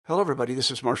Hello, everybody. This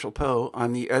is Marshall Poe.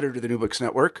 I'm the editor of the New Books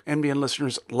Network. NBN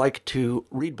listeners like to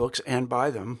read books and buy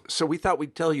them. So we thought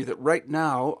we'd tell you that right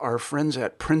now, our friends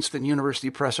at Princeton University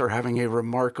Press are having a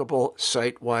remarkable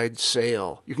site-wide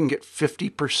sale. You can get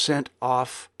 50%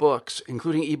 off books,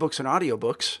 including ebooks and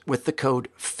audiobooks, with the code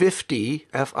 50,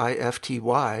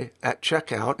 F-I-F-T-Y, at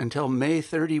checkout until May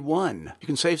 31. You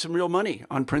can save some real money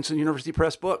on Princeton University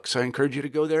Press books. I encourage you to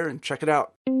go there and check it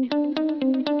out.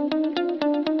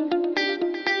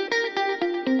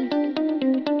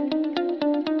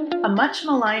 A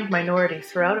much-maligned minority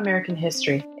throughout American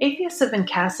history, atheists have been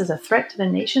cast as a threat to the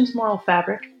nation's moral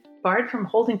fabric, barred from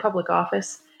holding public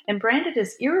office, and branded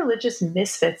as irreligious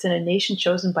misfits in a nation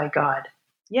chosen by God.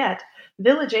 Yet,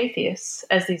 village atheists,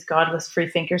 as these godless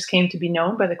freethinkers came to be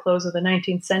known by the close of the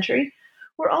 19th century,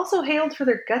 were also hailed for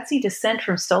their gutsy dissent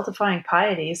from stultifying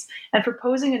pieties and for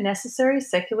posing a necessary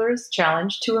secularist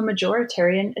challenge to a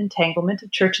majoritarian entanglement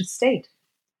of church and state.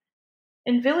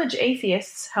 In Village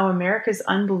Atheists, How America's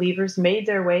Unbelievers Made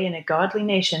Their Way in a Godly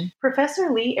Nation,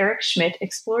 Professor Lee Eric Schmidt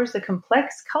explores the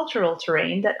complex cultural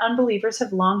terrain that unbelievers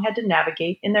have long had to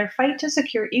navigate in their fight to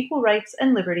secure equal rights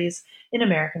and liberties in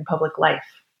American public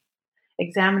life.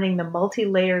 Examining the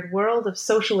multi-layered world of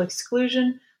social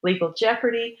exclusion, legal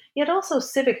jeopardy, yet also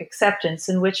civic acceptance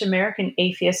in which American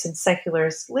atheists and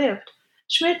secularists lived,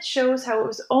 Schmidt shows how it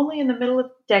was only in the middle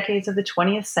decades of the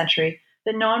 20th century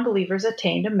that non-believers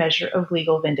attained a measure of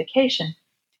legal vindication.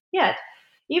 Yet,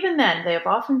 even then, they have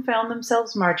often found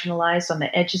themselves marginalized on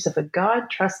the edges of a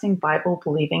God-trusting,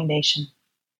 Bible-believing nation.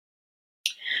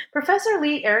 Professor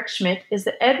Lee Eric Schmidt is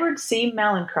the Edward C.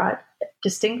 Mallinckrodt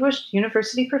Distinguished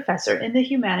University Professor in the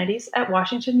Humanities at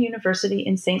Washington University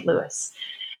in St. Louis,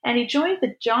 and he joined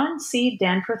the John C.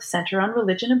 Danforth Center on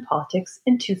Religion and Politics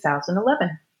in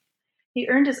 2011. He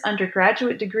earned his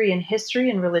undergraduate degree in History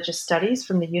and Religious Studies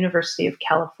from the University of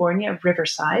California,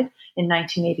 Riverside in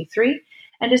 1983,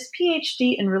 and his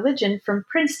PhD in Religion from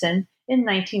Princeton in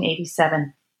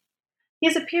 1987. He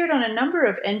has appeared on a number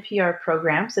of NPR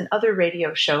programs and other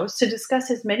radio shows to discuss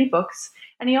his many books,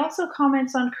 and he also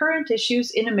comments on current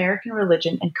issues in American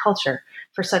religion and culture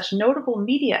for such notable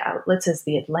media outlets as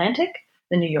The Atlantic,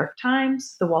 The New York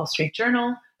Times, The Wall Street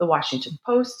Journal, The Washington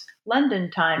Post, London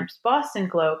Times, Boston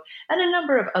Globe, and a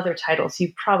number of other titles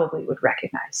you probably would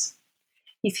recognize.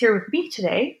 He's here with me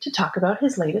today to talk about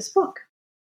his latest book.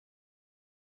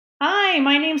 Hi,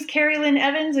 my name's Carrie Lynn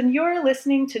Evans, and you're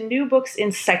listening to New Books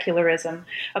in Secularism,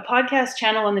 a podcast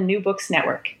channel on the New Books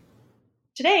Network.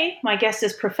 Today, my guest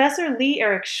is Professor Lee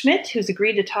Eric Schmidt, who's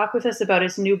agreed to talk with us about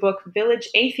his new book, Village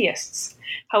Atheists,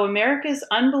 How America's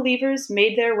Unbelievers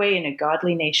Made Their Way in a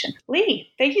Godly Nation.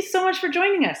 Lee, thank you so much for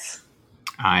joining us.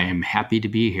 I am happy to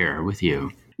be here with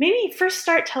you. Maybe first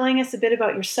start telling us a bit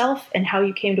about yourself and how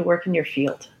you came to work in your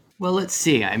field. Well, let's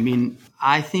see.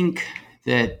 I think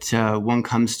that one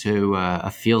comes to a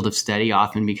field of study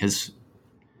often because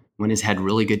one has had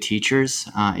really good teachers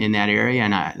in that area,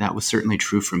 and that was certainly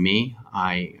true for me.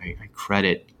 I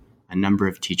credit a number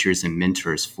of teachers and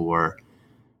mentors for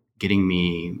getting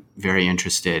me very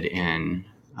interested in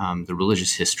the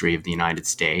religious history of the United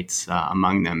States,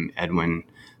 among them Edwin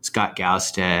Scott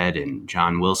Gausted and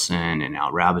John Wilson and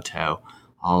Al Raboteau.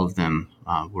 All of them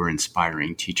were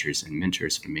inspiring teachers and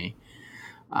mentors for me.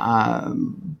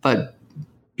 But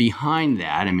behind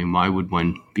that, why would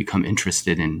one become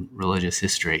interested in religious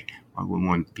history? Why would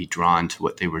one be drawn to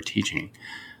what they were teaching?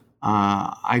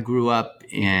 I grew up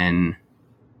in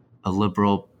a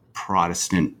liberal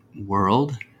Protestant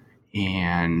world,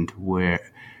 and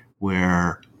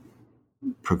where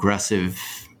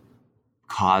progressive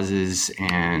causes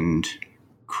and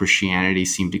Christianity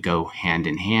seemed to go hand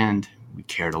in hand. We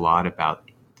cared a lot about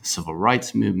the civil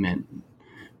rights movement,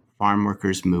 farm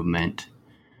workers movement.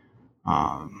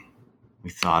 We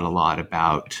thought a lot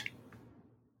about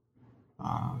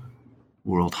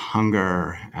world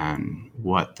hunger and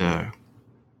what the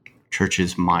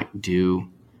churches might do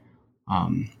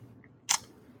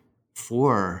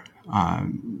for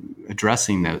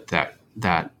addressing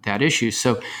that issue.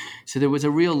 So there was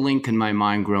a real link in my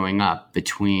mind growing up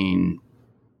between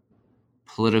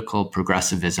political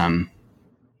progressivism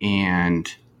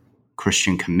and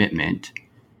Christian commitment.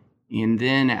 And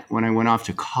then when I went off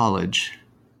to college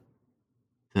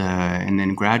and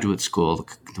then graduate school,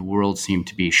 the world seemed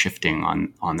to be shifting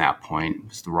on that point. It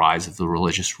was the rise of the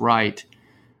religious right,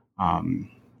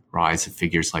 rise of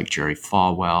figures like Jerry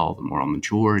Falwell, the moral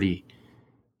majority,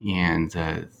 and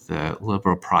the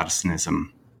liberal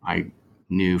Protestantism I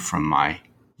knew from my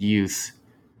youth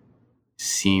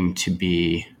seemed to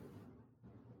be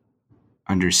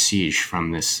under siege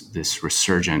from this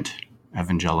resurgent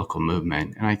evangelical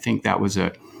movement. And I think that was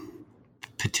a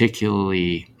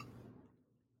particularly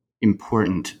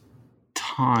important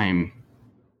time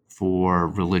for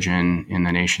religion in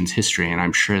the nation's history, and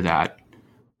I'm sure that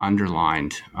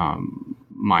underlined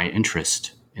my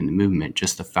interest in the movement,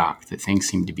 just the fact that things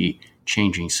seem to be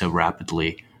changing so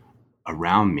rapidly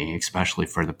around me, especially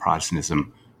for the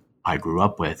Protestantism I grew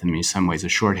up with. I mean, in some ways, a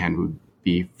shorthand would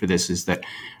be for this is that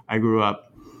I grew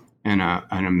up in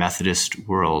a Methodist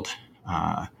world,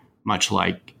 much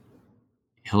like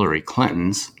Hillary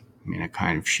Clinton's. I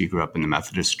mean, she grew up in the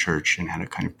Methodist Church and had a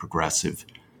kind of progressive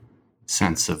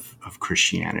sense of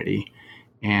Christianity.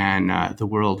 And the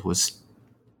world was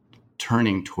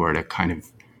turning toward a kind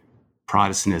of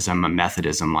Protestantism, a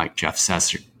Methodism like Jeff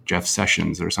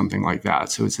Sessions or something like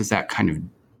that. So it's just that kind of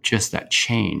just that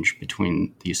change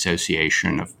between the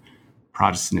association of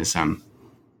Protestantism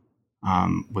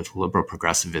with liberal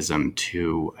progressivism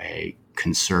to a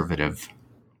conservative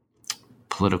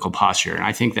political posture. And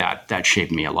I think that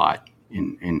shaped me a lot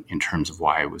in terms of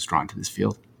why I was drawn to this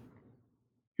field.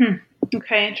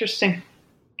 Okay, interesting.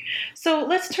 So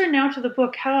let's turn now to the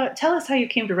book. Tell us how you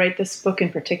came to write this book in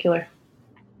particular.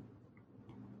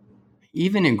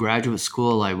 Even in graduate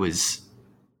school, I was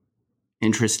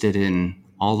interested in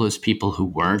all those people who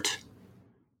weren't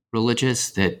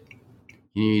religious, that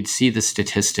you'd see the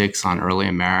statistics on early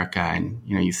America, and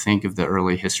you think of the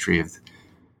early history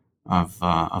of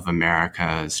America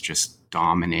as just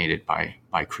dominated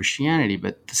by Christianity,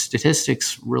 but the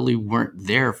statistics really weren't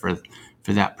there for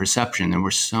that perception. There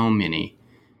were so many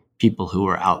people who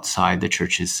were outside the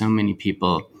churches, so many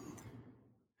people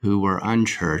who were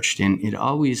unchurched, and it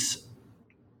always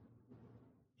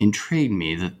intrigued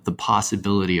me that the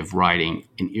possibility of writing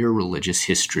an irreligious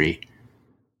history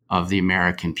of the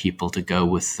American people to go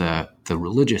with the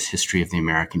religious history of the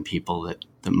American people that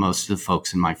most of the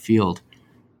folks in my field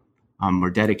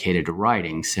were dedicated to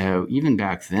writing. So even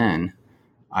back then,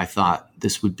 I thought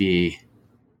this would be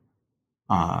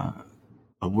a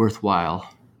worthwhile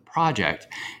project.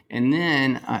 And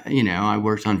then, I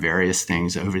worked on various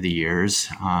things over the years.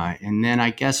 And then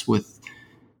I guess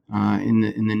in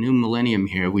the new millennium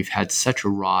here, we've had such a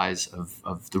rise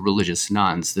of the religious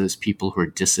nones, those people who are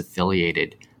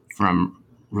disaffiliated from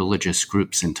religious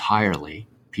groups entirely,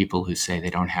 people who say they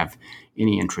don't have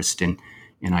any interest in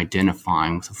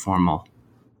identifying with a formal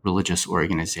religious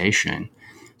organization.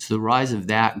 So the rise of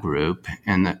that group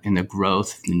and the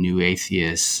growth of the new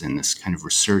atheists and this kind of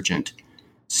resurgent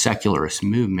secularist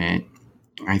movement,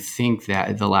 I think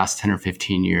that the last 10 or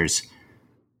 15 years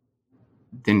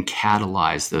then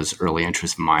catalyzed those early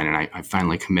interests of mine. And I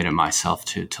finally committed myself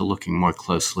to looking more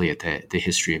closely at the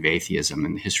history of atheism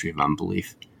and the history of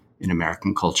unbelief in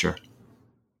American culture.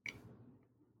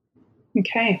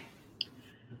 Okay.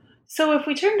 So if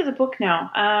we turn to the book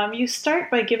now, you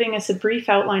start by giving us a brief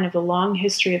outline of the long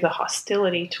history of the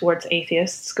hostility towards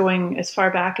atheists, going as far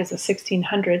back as the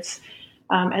 1600s,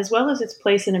 as well as its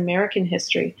place in American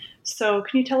history. So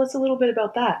can you tell us a little bit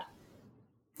about that?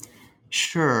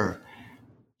 Sure.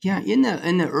 Yeah, in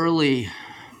the early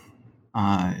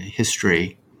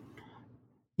history,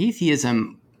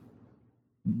 atheism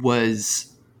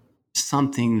was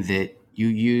something that you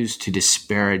used to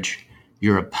disparage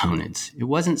your opponents. It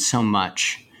wasn't so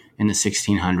much in the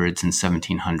 1600s and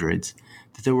 1700s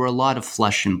that there were a lot of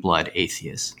flesh and blood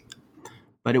atheists,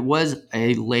 but it was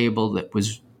a label that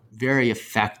was very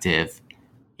effective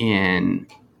in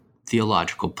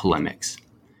theological polemics.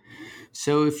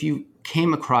 So if you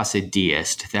came across a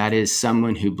deist, that is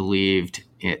someone who believed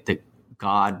that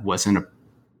God wasn't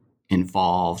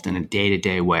involved in a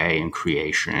day-to-day way in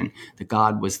creation, that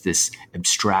God was this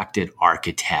abstracted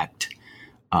architect,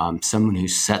 someone who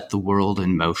set the world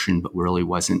in motion but really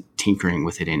wasn't tinkering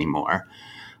with it anymore.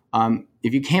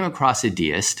 If you came across a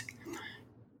deist,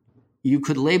 you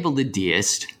could label the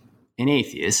deist an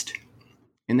atheist,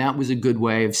 and that was a good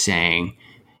way of saying,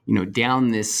 down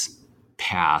this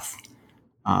path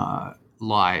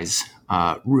lies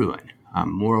ruin,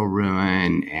 moral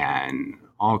ruin, and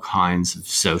all kinds of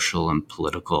social and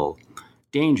political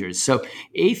dangers. So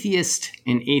atheist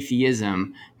and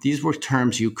atheism, these were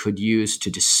terms you could use to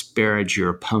disparage your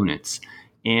opponents.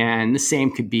 And the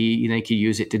same could be, they could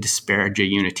use it to disparage a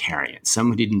Unitarian,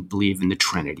 someone who didn't believe in the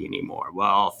Trinity anymore.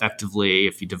 Well, effectively,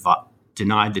 if you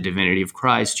denied the divinity of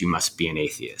Christ, you must be an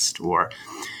atheist. Or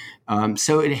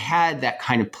so it had that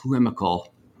kind of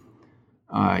polemical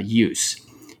use.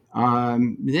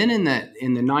 Then in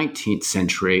the 19th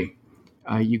century,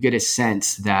 you get a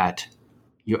sense that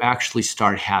you actually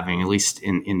start having, at least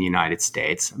in the United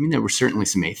States, there were certainly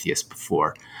some atheists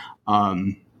before,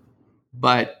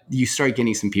 but you start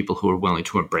getting some people who are willing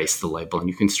to embrace the label, and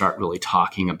you can start really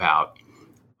talking about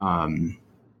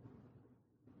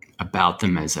about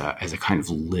them as a kind of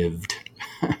lived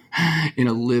in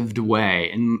a lived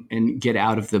way, and get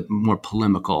out of the more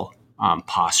polemical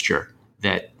posture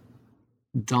that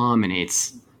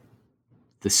dominates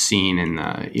the scene in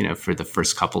the for the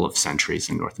first couple of centuries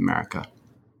in North America.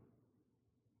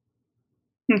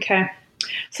 Okay.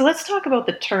 So let's talk about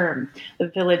the term, the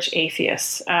village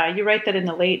atheist. You write that in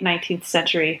the late 19th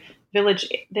century, the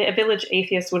village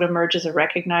atheist would emerge as a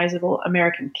recognizable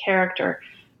American character,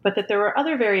 but that there were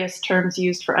other various terms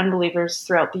used for unbelievers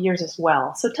throughout the years as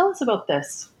well. So tell us about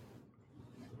this.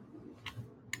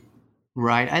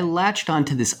 Right. I latched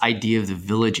onto this idea of the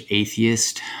village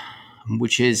atheist,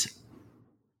 which is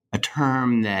a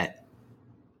term that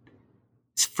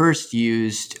is first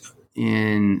used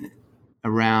in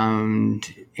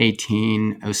around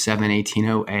 1807,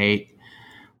 1808,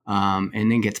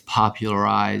 and then gets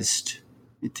popularized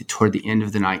toward the end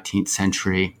of the 19th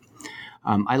century.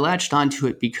 I latched onto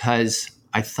it because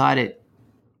I thought it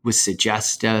was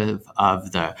suggestive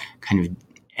of the kind of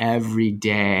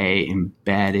everyday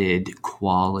embedded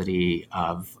quality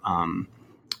of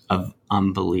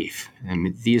unbelief. I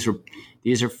mean, these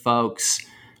are folks,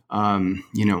 on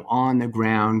the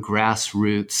ground,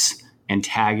 grassroots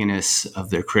antagonists of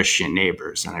their Christian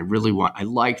neighbors, and I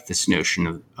like this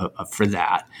notion of for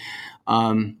that.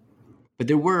 But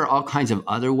there were all kinds of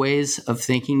other ways of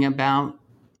thinking about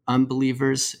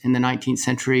unbelievers in the 19th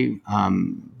century,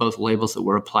 both labels that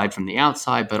were applied from the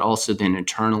outside, but also then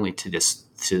internally to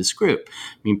this group.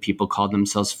 I mean, people called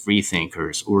themselves free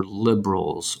thinkers or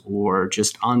liberals or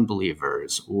just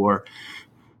unbelievers or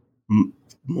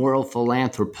moral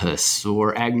philanthropists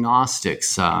or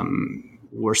agnostics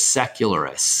or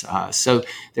secularists. So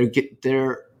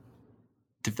there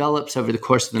develops over the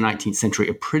course of the 19th century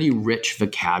a pretty rich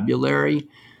vocabulary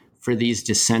for these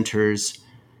dissenters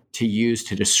to use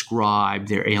to describe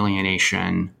their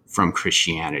alienation from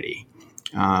Christianity.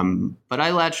 But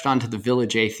I latched onto the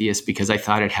village atheist because I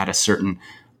thought it had a certain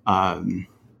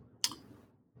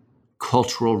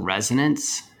cultural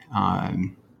resonance,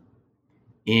 and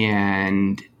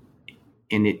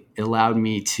it allowed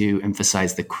me to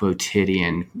emphasize the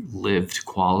quotidian lived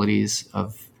qualities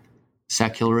of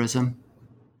secularism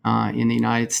in the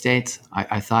United States.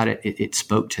 I thought it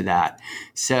spoke to that.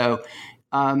 So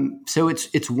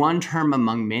it's one term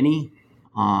among many,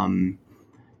 and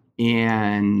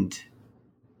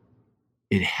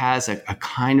it has a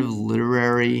kind of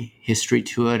literary history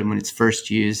to it. And when it's first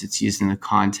used, it's used in the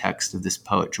context of this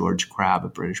poet, George Crabbe, a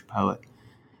British poet.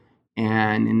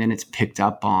 And then it's picked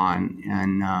up on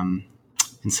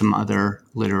in some other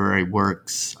literary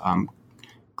works,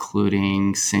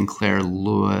 including Sinclair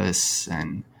Lewis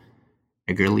and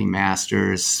Edgar Lee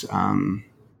Masters'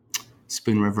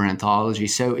 Spoon River Anthology.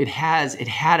 So it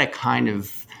had a kind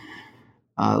of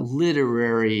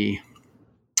literary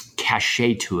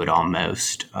cachet to it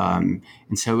almost. And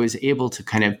so I was able to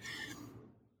kind of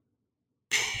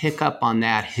pick up on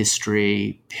that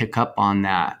history, pick up on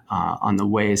that, on the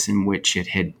ways in which it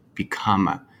had become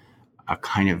a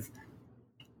kind of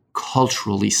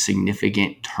culturally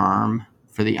significant term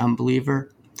for the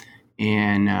unbeliever.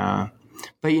 And,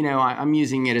 but I'm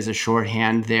using it as a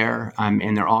shorthand there.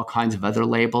 And there are all kinds of other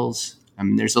labels.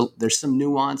 There's some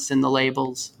nuance in the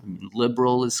labels.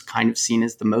 Liberal is kind of seen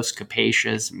as the most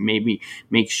capacious, maybe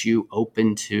makes you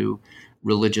open to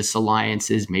religious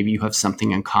alliances. Maybe you have something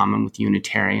in common with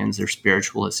Unitarians or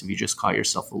spiritualists if you just call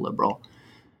yourself a liberal.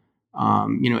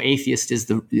 Atheist is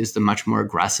the much more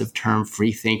aggressive term.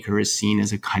 Free thinker is seen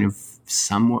as a kind of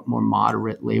somewhat more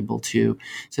moderate label too.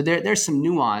 So there's some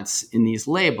nuance in these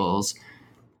labels.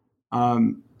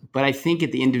 But I think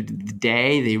at the end of the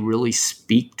day, they really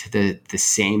speak to the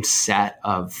same set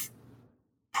of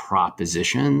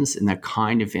propositions, and they're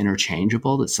kind of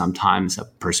interchangeable, that sometimes a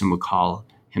person would call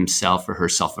himself or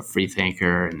herself a free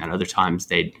thinker, and then other times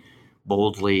they'd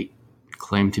boldly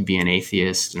claim to be an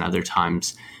atheist, and other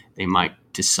times they might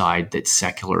decide that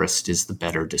secularist is the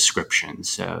better description.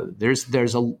 So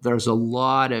there's a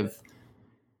lot of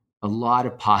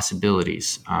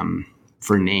possibilities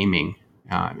for naming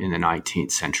in the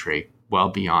 19th century, well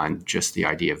beyond just the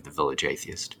idea of the village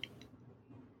atheist.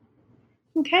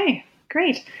 Okay,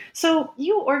 great. So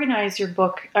you organize your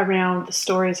book around the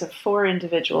stories of 4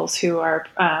 individuals who are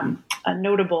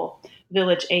notable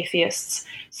village atheists.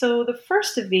 So the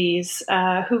first of these,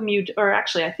 I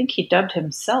think he dubbed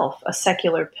himself a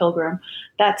secular pilgrim,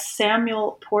 that's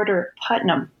Samuel Porter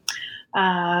Putnam.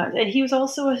 And he was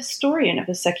also a historian of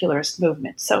the secularist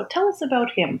movement. So tell us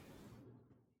about him.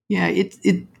 Yeah,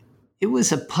 it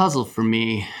was a puzzle for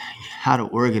me how to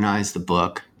organize the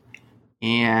book.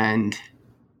 And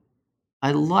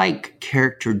I like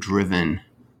character-driven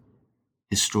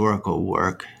historical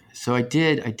work. So I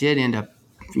did end up,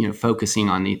 focusing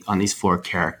on these four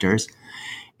characters.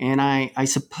 And I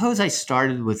suppose I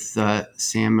started with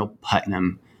Samuel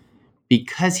Putnam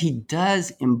because he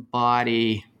does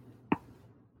embody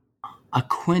a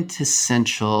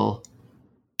quintessential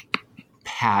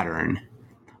pattern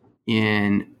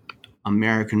in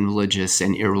American religious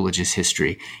and irreligious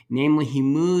history. Namely, he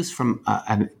moves from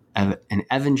an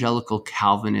evangelical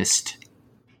Calvinist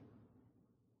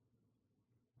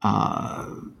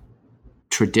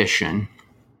tradition,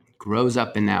 grows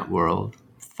up in that world,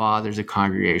 father's a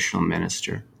congregational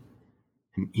minister.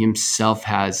 He himself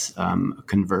has a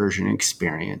conversion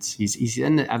experience. He's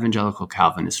in the evangelical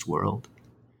Calvinist world,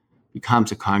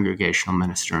 becomes a congregational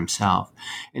minister himself.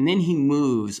 And then he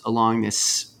moves along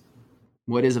this,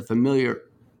 what is a familiar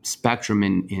spectrum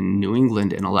in New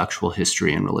England intellectual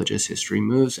history and religious history,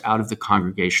 moves out of the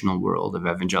congregational world of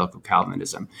evangelical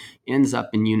Calvinism, ends up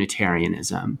in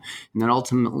Unitarianism. And then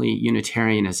ultimately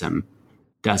Unitarianism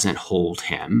doesn't hold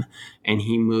him, and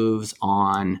he moves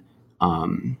on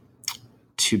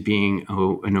to being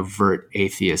an overt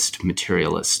atheist,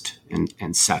 materialist,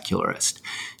 and secularist.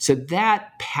 So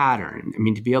that pattern,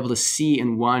 to be able to see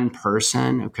in one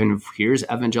person, kind of here's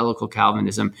evangelical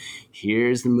Calvinism,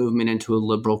 here's the movement into a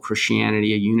liberal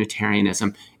Christianity, a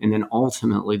Unitarianism, and then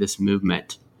ultimately this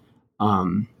movement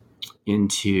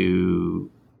into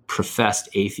professed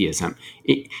atheism.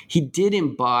 He did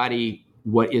embody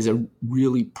what is a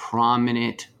really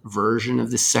prominent version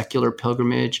of the secular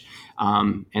pilgrimage.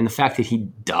 And the fact that he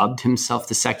dubbed himself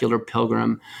the secular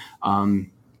pilgrim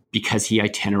because he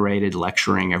itinerated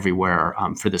lecturing everywhere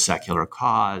for the secular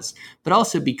cause, but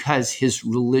also because his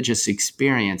religious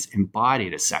experience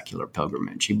embodied a secular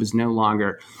pilgrimage. He was no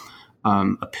longer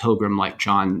a pilgrim like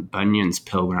John Bunyan's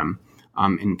pilgrim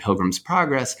in Pilgrim's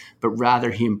Progress, but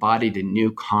rather he embodied a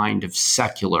new kind of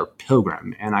secular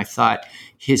pilgrim. And I thought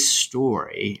his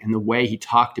story and the way he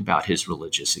talked about his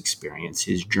religious experience,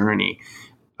 his journey,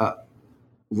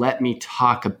 let me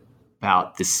talk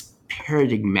about this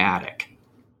paradigmatic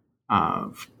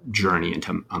journey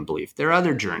into unbelief. There are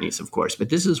other journeys, of course, but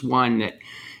this is one that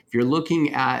if you're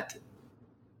looking at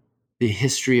the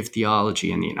history of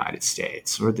theology in the United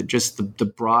States, or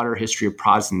the broader history of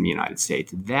Protestantism in the United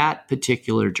States, that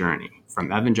particular journey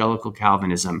from evangelical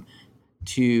Calvinism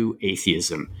to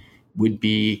atheism would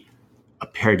be a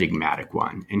paradigmatic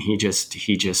one. And he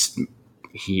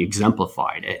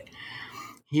exemplified it.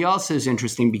 He also is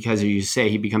interesting because, as you say,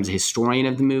 he becomes a historian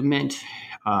of the movement,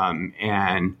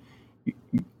 and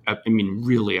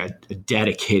really a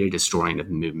dedicated historian of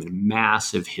the movement, a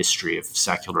massive history of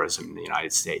secularism in the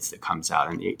United States that comes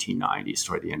out in the 1890s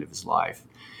toward the end of his life.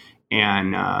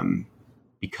 And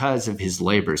because of his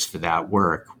labors for that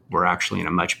work, we're actually in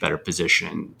a much better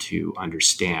position to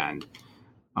understand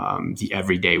the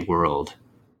everyday world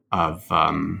of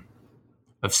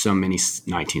so many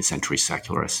 19th century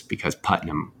secularists, because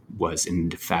Putnam was an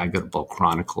indefatigable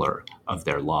chronicler of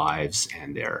their lives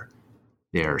and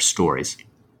their stories.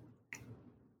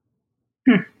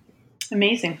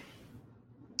 Amazing.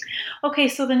 Okay,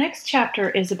 so the next chapter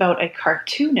is about a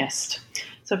cartoonist.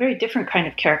 So a very different kind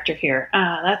of character here.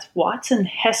 That's Watson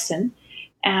Heston.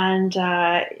 And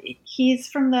he's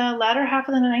from the latter half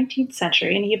of the 19th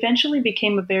century, and he eventually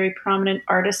became a very prominent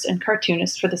artist and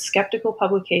cartoonist for the skeptical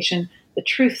publication The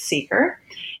Truth Seeker.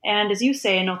 And as you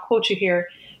say, and I'll quote you here,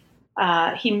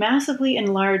 he massively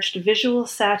enlarged visual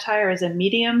satire as a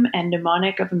medium and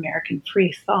mnemonic of American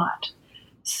free thought.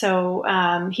 So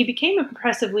he became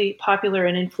impressively popular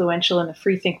and influential in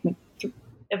the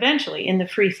eventually in the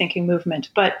free thinking movement,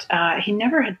 but he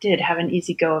never did have an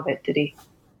easy go of it, did he?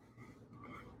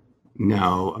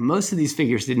 No, most of these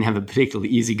figures didn't have a particularly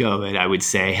easy go of it, I would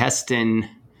say. Heston,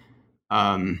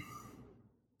 didn't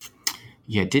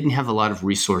have a lot of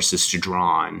resources to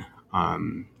draw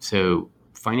on. So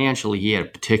financially, he had a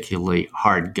particularly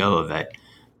hard go of it.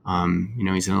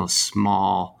 He's in a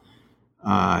small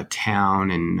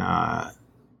town in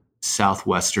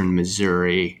southwestern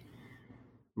Missouri,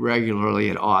 regularly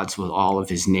at odds with all of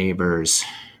his neighbors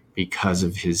because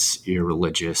of his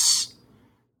irreligious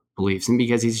beliefs and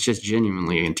because he's just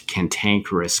genuinely a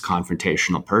cantankerous,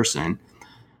 confrontational person.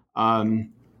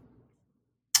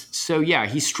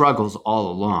 He struggles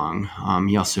all along.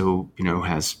 He also,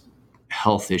 has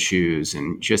health issues,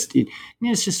 and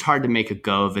it's just hard to make a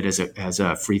go of it as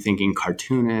a free-thinking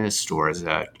cartoonist or as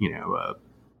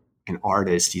an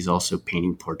artist. He's also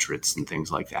painting portraits and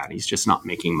things like that. He's just not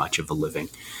making much of a living,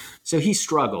 so he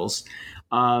struggles.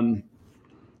 But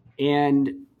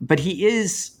he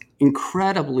is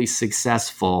incredibly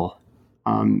successful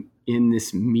in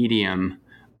this medium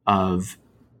of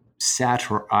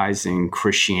satirizing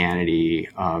Christianity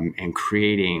and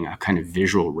creating a kind of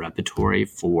visual repertory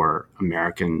for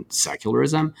American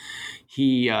secularism.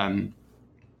 So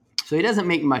he doesn't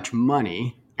make much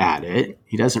money at it.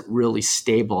 He doesn't really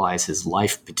stabilize his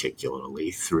life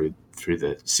particularly through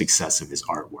the success of his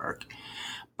artwork.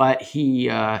 But he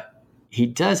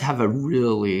does have a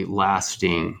really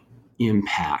lasting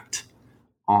impact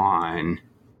on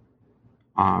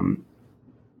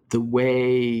the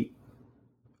way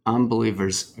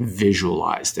unbelievers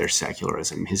visualize their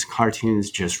secularism. His cartoons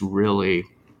just really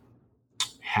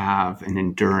have an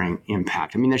enduring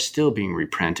impact. I mean, they're still being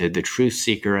reprinted. The Truth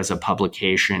Seeker as a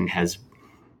publication has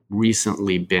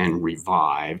recently been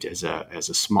revived as a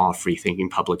small free-thinking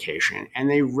publication, and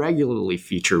they regularly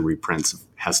feature reprints of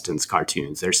Heston's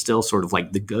cartoons. They're still sort of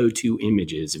like the go-to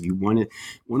images if you want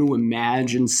to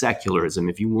imagine secularism,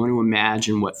 if you want to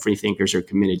imagine what freethinkers are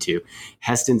committed to.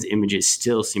 Heston's images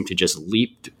still seem to just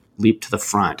leap to the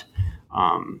front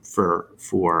for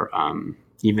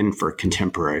even for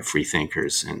contemporary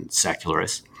freethinkers and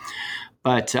secularists.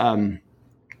 But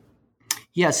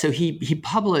so he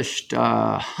published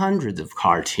hundreds of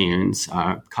cartoons,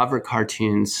 cover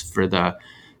cartoons for the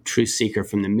Truth Seeker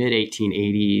from the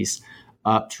mid-1880s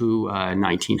up to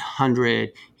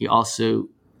 1900. He also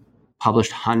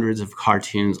published hundreds of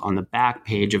cartoons on the back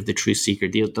page of the Truth Seeker.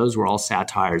 Those were all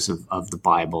satires of the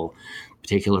Bible,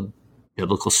 particular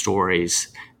biblical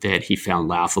stories that he found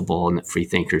laughable and that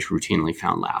freethinkers routinely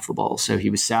found laughable. So he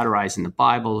was satirizing the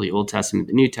Bible, the Old Testament,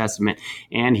 the New Testament,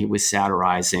 and he was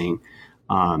satirizing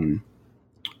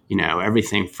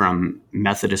everything from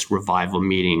Methodist revival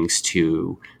meetings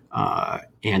to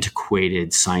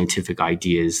antiquated scientific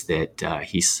ideas that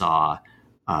he saw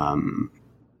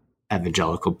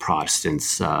evangelical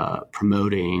Protestants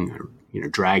promoting or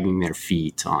dragging their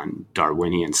feet on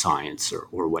Darwinian science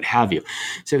or what have you.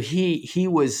 So he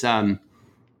was,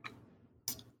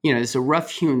 it's a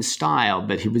rough-hewn style,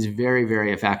 but he was very,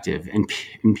 very effective. And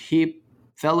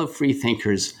fellow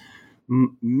freethinkers,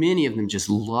 many of them just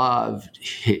loved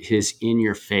his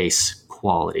in-your-face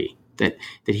quality, that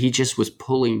he just was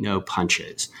pulling no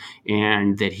punches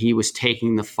and that he was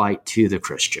taking the fight to the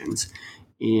Christians.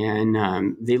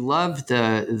 And they loved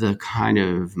the kind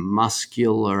of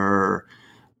muscular,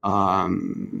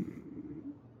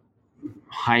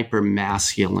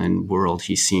 hyper-masculine world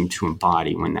he seemed to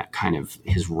embody when that kind of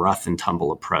his rough and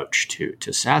tumble approach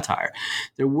to satire.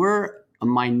 There were a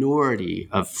minority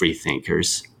of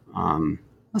freethinkers,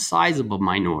 a sizable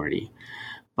minority,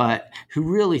 but who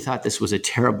really thought this was a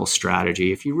terrible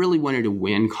strategy. If you really wanted to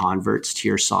win converts to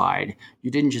your side, you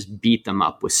didn't just beat them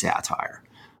up with satire.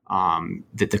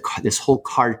 This whole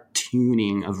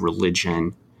cartooning of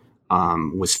religion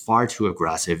was far too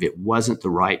aggressive. It wasn't the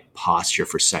right posture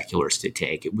for seculars to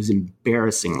take. It was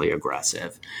embarrassingly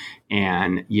aggressive,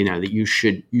 and that you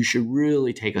should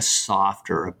really take a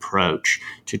softer approach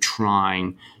to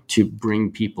trying to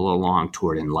bring people along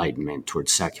toward enlightenment, toward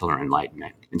secular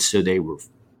enlightenment. And so they were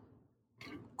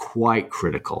quite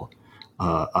critical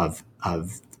of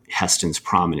Heston's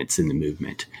prominence in the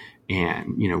movement.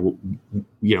 And,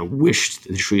 wished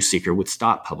the Truth Seeker would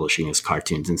stop publishing his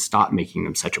cartoons and stop making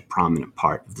them such a prominent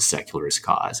part of the secularist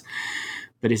cause.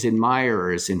 But his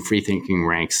admirers in freethinking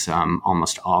ranks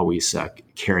almost always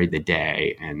carried the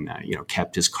day and,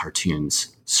 kept his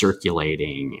cartoons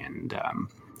circulating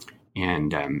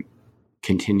and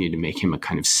continued to make him a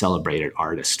kind of celebrated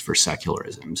artist for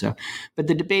secularism. So, but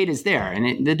the debate is there,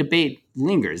 and the debate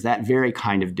lingers. That very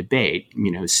kind of debate,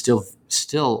 is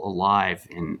still alive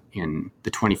in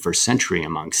the 21st century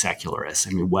among secularists.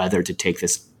 I mean, whether to take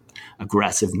this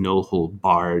aggressive,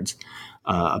 no-hold-barred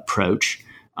approach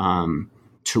to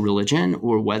religion,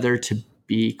 or whether to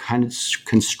be kind of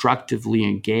constructively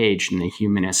engaged in the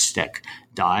humanistic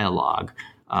dialogue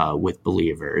with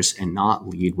believers and not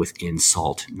lead with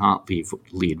insult, not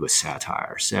lead with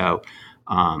satire. So,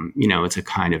 it's a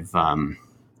kind of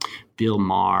Bill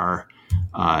Maher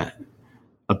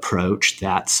approach.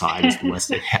 That side is the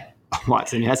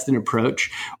Watson Heston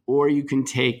approach. Or you can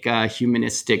take a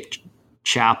humanistic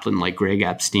chaplain like Greg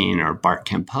Epstein or Bart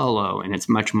Campolo, and it's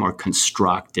much more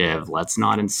constructive. Let's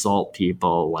not insult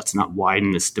people. Let's not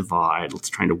widen this divide. Let's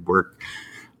try to work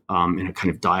in a kind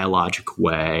of dialogic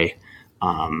way.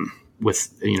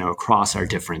 With across our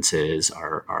differences,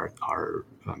 our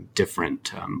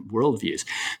different worldviews.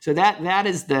 So that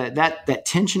is that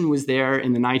tension was there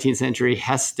in the 19th century.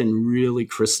 Heston really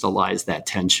crystallized that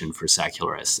tension for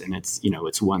secularists, and it's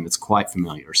one that's quite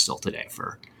familiar still today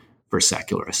for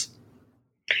secularists.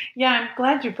 Yeah, I'm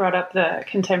glad you brought up the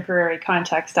contemporary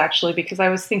context, actually, because I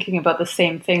was thinking about the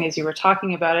same thing as you were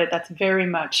talking about it. That's very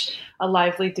much a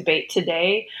lively debate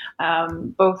today,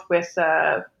 both with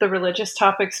the religious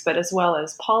topics, but as well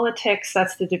as politics.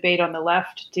 That's the debate on the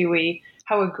left.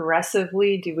 How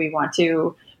aggressively do we want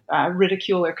to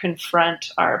ridicule or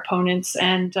confront our opponents?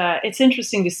 And it's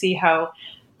interesting to see how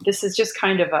this is just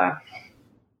kind of a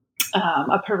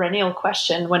perennial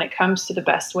question when it comes to the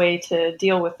best way to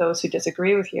deal with those who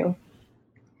disagree with you.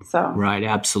 So Right,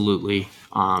 absolutely.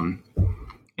 And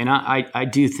I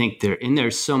do think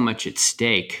there's so much at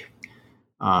stake,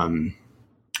 when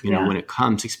it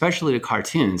comes, especially to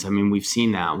cartoons. I mean, we've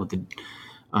seen that with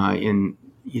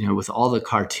with all the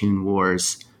cartoon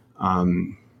wars,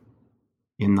 over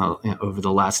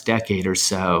the last decade or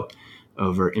so,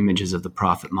 over images of the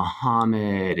Prophet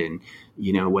Muhammad, and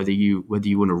whether you want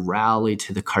to rally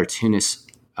to the cartoonist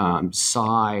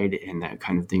side and that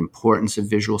kind of the importance of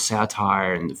visual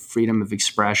satire and the freedom of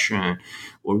expression,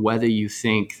 or whether you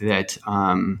think that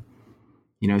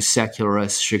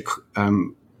secularists should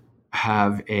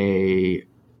have a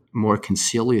more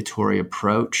conciliatory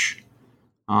approach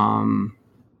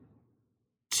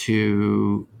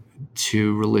to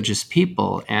religious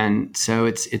people. And so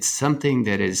it's something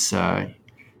that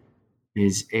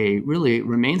really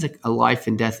remains a life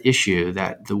and death issue,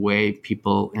 that the way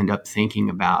people end up thinking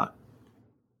about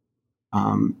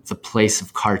the place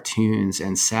of cartoons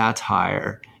and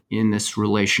satire in this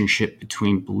relationship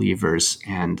between believers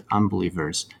and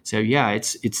unbelievers. So yeah,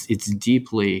 it's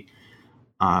deeply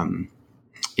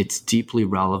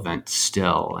relevant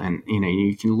still. And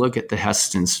you can look at the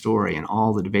Heston story and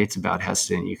all the debates about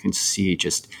Heston, you can see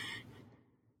just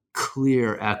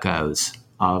clear echoes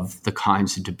of the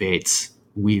kinds of debates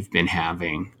we've been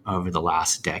having over the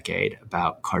last decade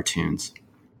about cartoons.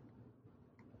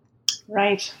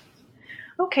 Right.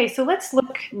 Okay, so let's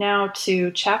look now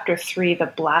to Chapter 3, The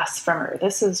Blasphemer.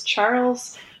 This is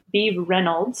Charles B.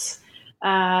 Reynolds,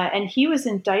 and he was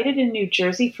indicted in New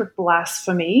Jersey for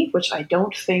blasphemy, which I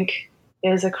don't think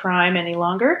is a crime any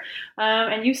longer.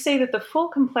 And you say that the full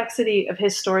complexity of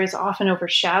his story is often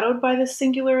overshadowed by this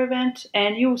singular event,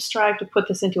 and you strive to put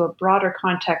this into a broader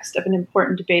context of an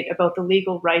important debate about the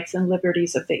legal rights and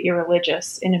liberties of the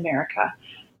irreligious in America.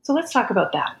 So let's talk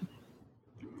about that.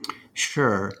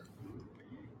 Sure.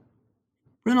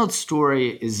 Reynolds'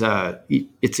 story is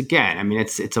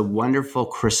it's a wonderful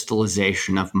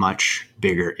crystallization of much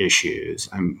bigger issues.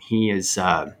 His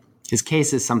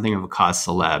case is something of a cause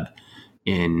célèbre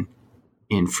in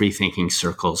free thinking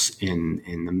circles in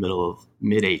the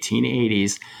mid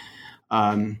 1880s,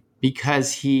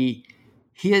 because he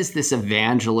is this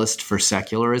evangelist for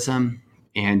secularism,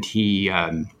 and he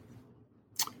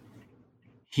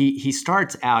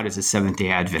starts out as a Seventh-day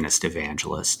Adventist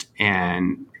evangelist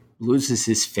and loses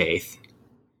his faith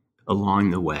along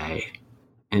the way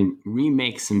and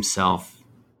remakes himself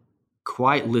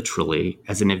quite literally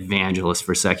as an evangelist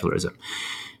for secularism.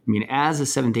 I mean, as a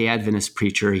Seventh-day Adventist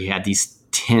preacher, he had these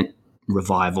tent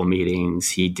revival meetings.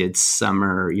 He did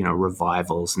summer,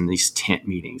 revivals in these tent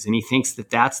meetings. And he thinks that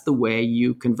that's the way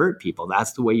you convert people.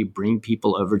 That's the way you bring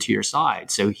people over to your side.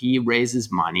 So he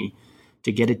raises money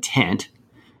to get a tent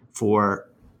for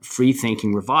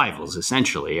free-thinking revivals,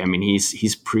 essentially. I mean,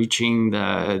 he's preaching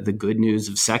the good news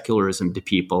of secularism to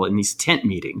people in these tent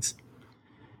meetings.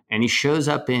 And he shows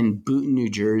up in Boonton, New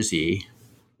Jersey,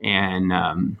 and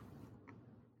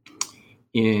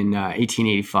in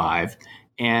 1885,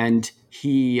 and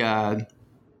he has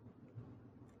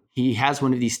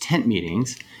one of these tent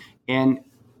meetings. And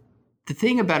the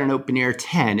thing about an open air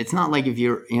tent, it's not like if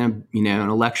you're in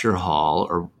a lecture hall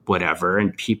or whatever,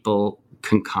 and people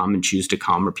can come and choose to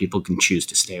come, or people can choose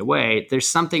to stay away. There's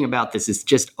something about this. It's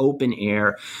just open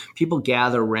air. People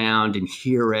gather around and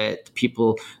hear it.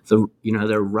 People,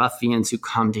 they're ruffians who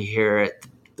come to hear it.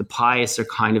 The pious are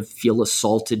kind of feel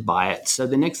assaulted by it. So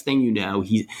the next thing you know,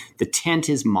 the tent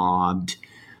is mobbed,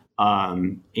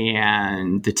 and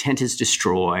the tent is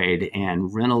destroyed,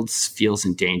 and Reynolds feels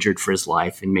endangered for his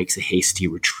life and makes a hasty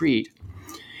retreat.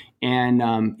 And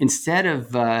instead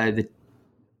of the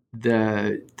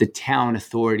town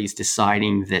authorities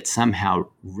deciding that somehow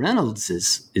Reynolds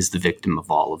is the victim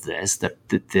of all of this,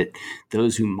 that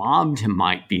those who mobbed him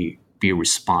might be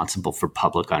responsible for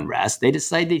public unrest, they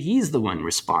decide that he's the one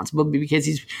responsible because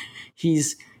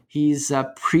he's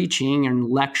preaching and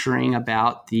lecturing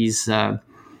about these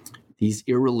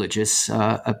irreligious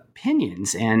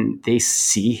opinions, and they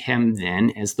see him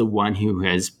then as the one who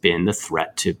has been the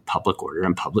threat to public order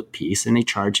and public peace, and they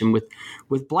charge him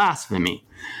with blasphemy.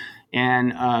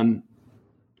 And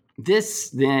this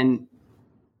then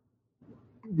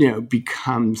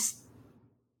becomes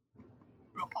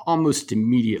almost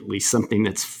immediately something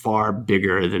that's far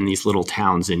bigger than these little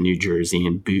towns in New Jersey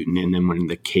and Boonton. And then when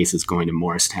the case is going to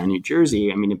Morristown, New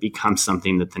Jersey, I mean, it becomes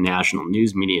something that the national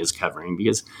news media is covering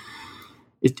because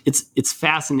it's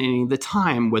fascinating at the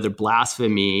time whether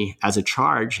blasphemy as a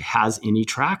charge has any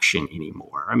traction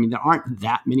anymore. I mean, there aren't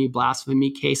that many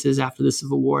blasphemy cases after the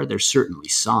Civil War. There's certainly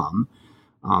some.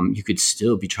 You could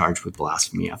still be charged with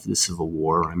blasphemy after the Civil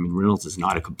War. I mean, Reynolds is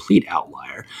not a complete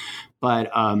outlier,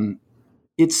 but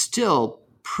it's still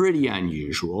pretty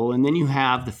unusual. And then you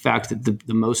have the fact that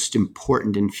the most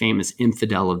important and famous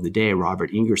infidel of the day,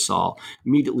 Robert Ingersoll,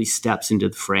 immediately steps into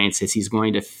the fray and says he's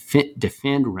going to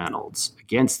defend Reynolds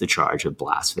against the charge of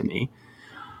blasphemy.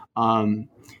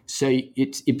 So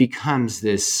it becomes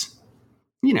this,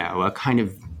 a kind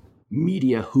of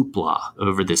media hoopla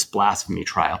over this blasphemy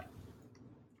trial.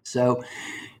 So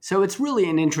it's really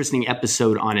an interesting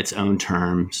episode on its own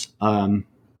terms.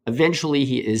 Eventually,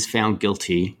 he is found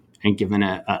guilty and given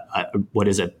what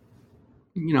is a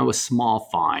small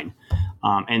fine,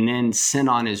 and then sent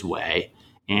on his way.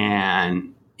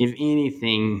 And if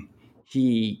anything,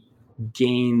 he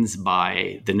gains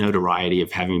by the notoriety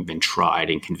of having been tried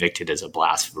and convicted as a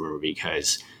blasphemer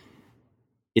because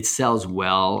it sells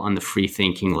well on the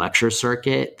free-thinking lecture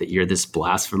circuit that you're this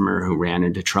blasphemer who ran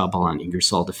into trouble and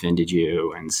Ingersoll defended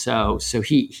you. And so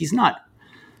he's not,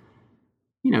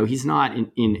 he's not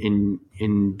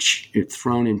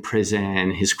thrown in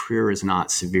prison. His career is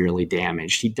not severely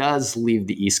damaged. He does leave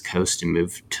the East Coast and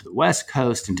move to the West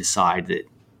Coast and decide that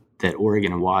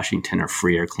Oregon and Washington are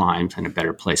freer climes and a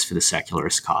better place for the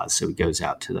secularist cause. So he goes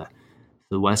out to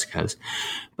the West Coast.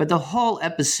 But the whole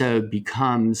episode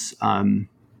becomes,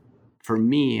 for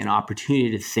me, an opportunity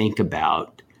to think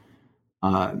about,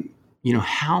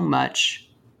 how much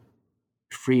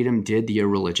freedom did the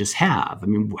irreligious have? I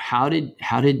mean, how did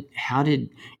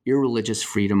irreligious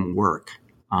freedom work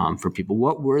for people?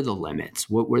 What were the limits?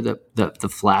 What were the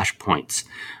flashpoints?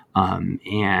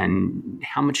 And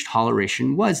how much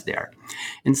toleration was there?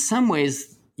 In some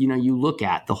ways, you look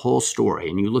at the whole story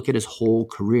and you look at his whole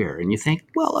career and you think,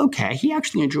 well, okay, he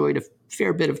actually enjoyed a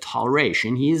fair bit of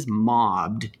toleration. He is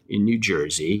mobbed in New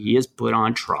Jersey. He is put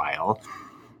on trial.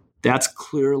 That's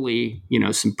clearly,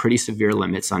 some pretty severe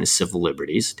limits on his civil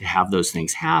liberties to have those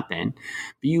things happen.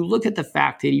 But you look at the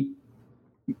fact that he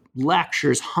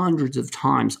lectures hundreds of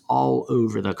times all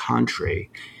over the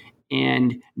country,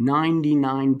 and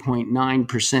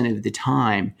 99.9% of the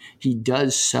time he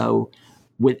does so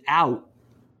without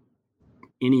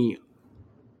any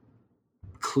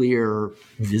clear,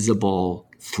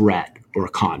 visible threat or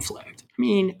conflict. I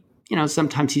mean,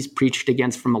 sometimes he's preached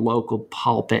against from a local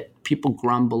pulpit. People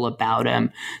grumble about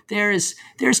him. There's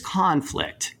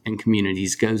conflict in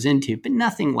communities goes into, but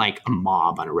nothing like a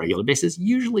mob on a regular basis.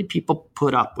 Usually people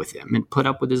put up with him and put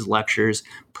up with his lectures,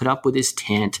 put up with his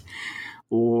tent,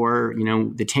 or,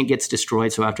 the tent gets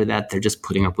destroyed. So after that, they're just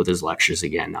putting up with his lectures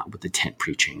again, not with the tent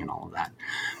preaching and all of that.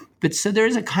 But so there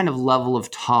is a kind of level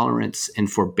of tolerance and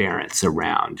forbearance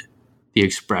around the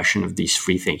expression of these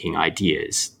free-thinking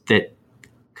ideas that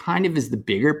kind of is the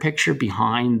bigger picture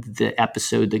behind the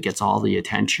episode that gets all the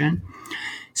attention.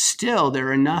 Still, there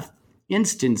are enough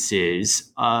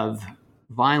instances of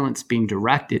violence being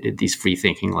directed at these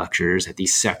free-thinking lectures, at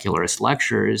these secularist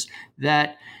lectures,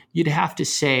 that you'd have to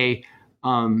say,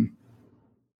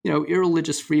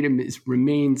 irreligious freedom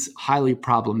remains highly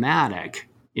problematic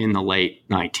in the late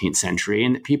 19th century,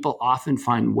 and that people often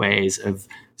find ways of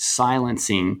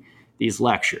silencing these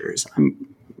lectures.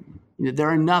 There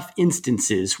are enough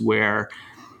instances where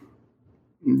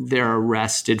they're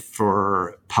arrested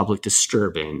for public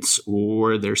disturbance,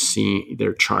 or they're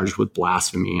charged with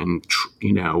blasphemy and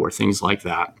or things like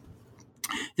that.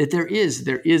 That there is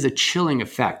a chilling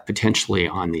effect potentially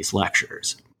on these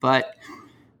lectures, but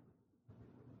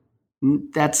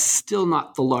that's still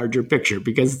not the larger picture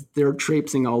because they're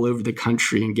traipsing all over the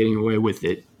country and getting away with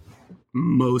it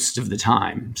most of the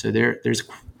time. So there's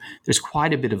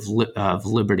quite a bit of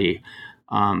liberty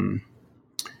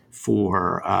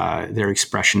for their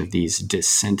expression of these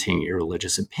dissenting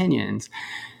irreligious opinions.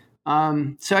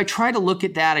 So I try to look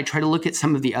at that. I try to look at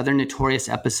some of the other notorious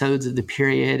episodes of the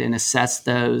period and assess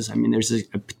those. I mean, there's a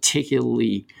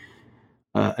particularly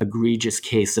egregious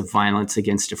case of violence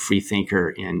against a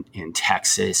freethinker in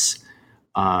Texas,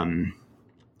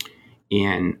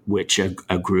 in which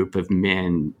a group of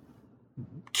men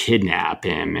kidnap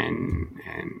him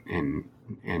and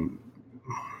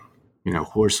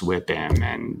horsewhip him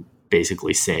and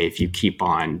basically say, if you keep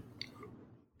on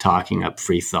talking up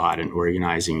free thought and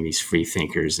organizing these free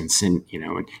thinkers and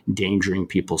endangering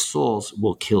people's souls,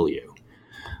 we'll kill you.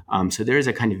 So there is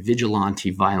a kind of vigilante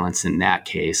violence in that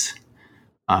case.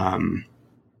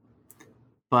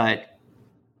 But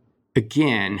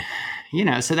again,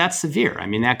 so that's severe. I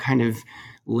mean, that kind of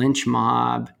lynch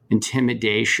mob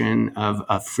intimidation of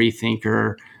a free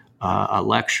thinker, a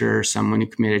lecturer, someone who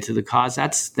committed to the cause,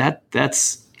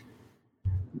 that's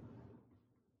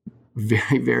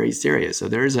very, very serious. So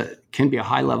can be a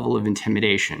high level of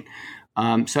intimidation.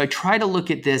 So I try to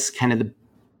look at this kind of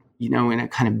in a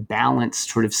kind of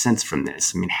balanced sort of sense from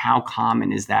this. I mean, how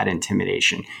common is that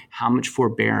intimidation? How much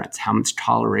forbearance? How much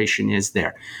toleration is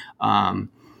there?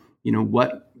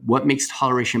 What makes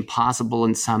toleration possible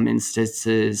in some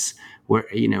instances? Where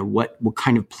what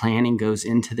kind of planning goes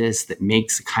into this that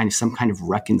makes some kind of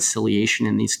reconciliation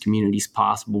in these communities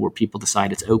possible, where people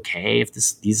decide it's okay if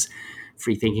these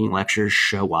free thinking lecturers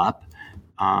show up,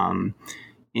 and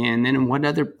then in what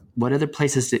other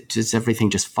places does everything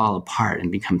just fall apart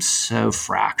and become so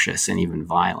fractious and even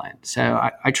violent?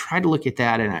 So I try to look at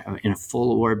that in a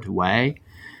full-orbed way,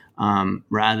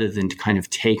 rather than kind of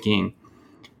taking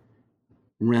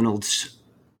Reynolds'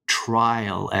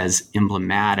 trial as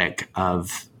emblematic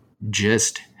of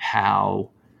just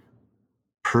how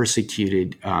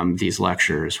persecuted these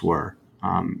lecturers were.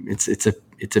 It's a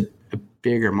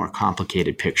bigger, more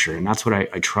complicated picture, and that's what I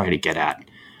try to get at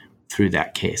through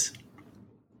that case.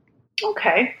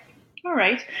 Okay. All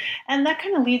right. And that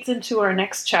kind of leads into our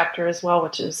next chapter as well,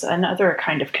 which is another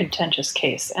kind of contentious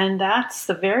case. And that's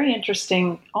the very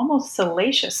interesting, almost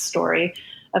salacious story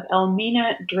of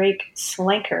Elmina Drake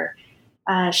Slenker.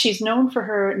 She's known for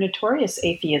her notorious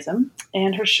atheism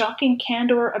and her shocking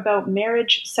candor about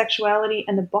marriage, sexuality,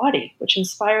 and the body, which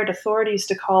inspired authorities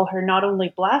to call her not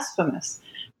only blasphemous,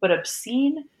 but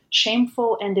obscene,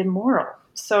 shameful, and immoral.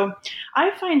 So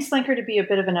I find Slenker to be a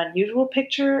bit of an unusual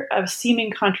picture of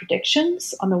seeming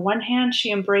contradictions. On the one hand,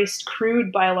 she embraced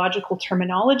crude biological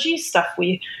terminology, stuff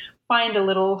we find a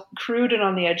little crude and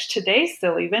on the edge today,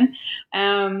 still even.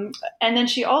 And then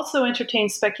she also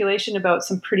entertained speculation about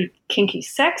some pretty kinky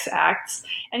sex acts.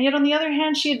 And yet on the other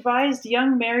hand, she advised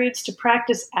young marrieds to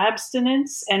practice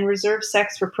abstinence and reserve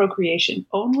sex for procreation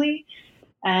only.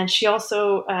 And she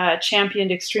also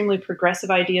championed extremely progressive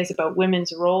ideas about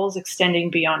women's roles extending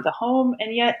beyond the home.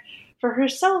 And yet, for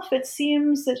herself, it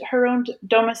seems that her own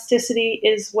domesticity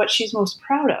is what she's most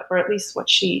proud of, or at least what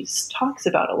she talks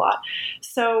about a lot.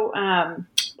 So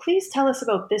please tell us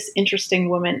about this interesting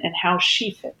woman and how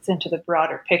she fits into the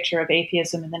broader picture of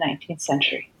atheism in the 19th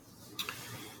century.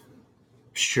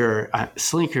 Sure.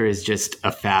 Slenker is just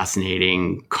a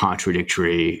fascinating,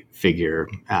 contradictory figure,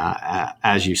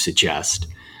 as you suggest.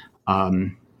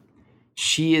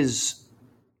 She is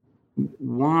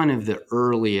one of the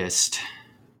earliest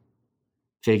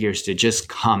figures to just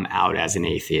come out as an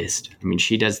atheist. I mean,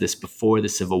 she does this before the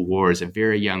Civil War as a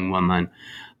very young woman.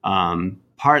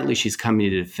 Partly she's coming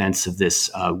to the defense of this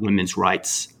women's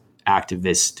rights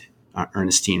activist,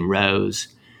 Ernestine Rose,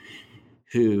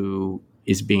 who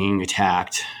is being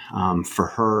attacked for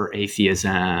her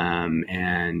atheism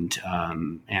and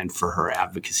for her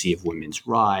advocacy of women's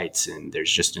rights. And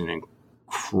there's just an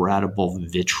incredible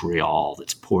vitriol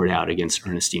that's poured out against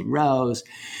Ernestine Rose.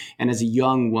 And as a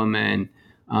young woman,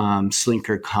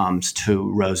 Slenker comes to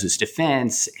Rose's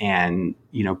defense and,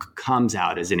 comes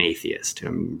out as an atheist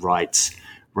and writes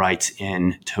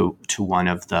in to one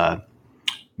of the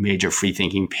major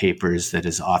free-thinking papers that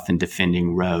is often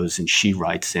defending Rose, and she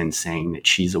writes in saying that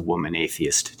she's a woman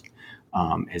atheist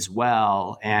as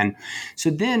well. And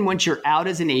so then once you're out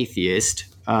as an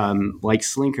atheist, like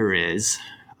Slenker is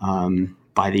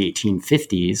by the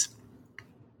 1850s,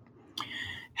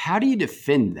 how do you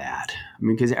defend that? I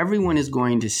mean, because everyone is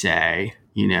going to say,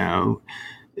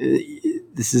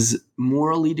 this is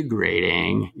morally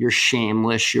degrading, you're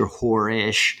shameless, you're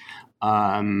whorish,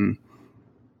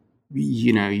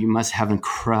 you must have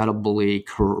incredibly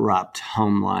corrupt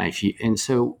home life. And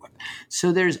so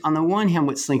there's, on the one hand,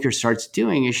 what Slenker starts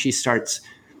doing is she starts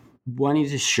wanting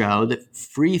to show that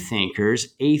free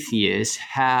thinkers, atheists,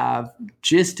 have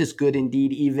just as good,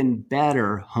 indeed even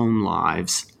better home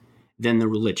lives than the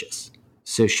religious.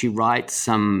 So she writes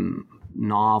some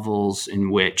novels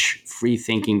in which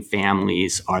free-thinking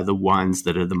families are the ones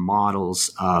that are the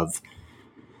models of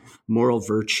moral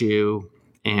virtue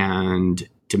and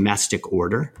domestic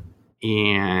order,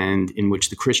 and in which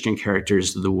the Christian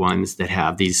characters are the ones that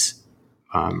have these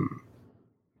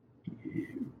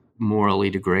morally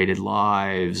degraded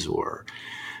lives, or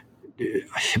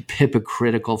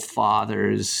hypocritical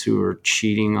fathers who are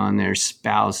cheating on their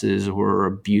spouses or are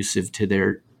abusive to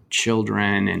their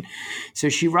children. And so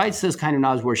she writes those kind of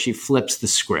novels where she flips the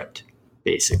script,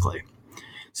 basically.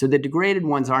 So the degraded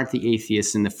ones aren't the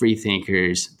atheists and the free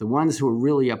thinkers. The ones who are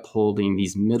really upholding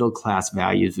these middle-class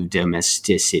values of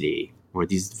domesticity, or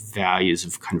these values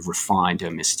of kind of refined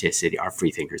domesticity, are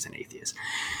free thinkers and atheists.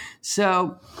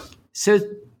 So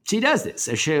she does this.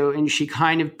 And she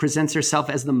kind of presents herself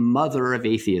as the mother of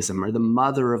atheism or the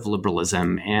mother of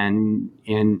liberalism.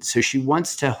 And so she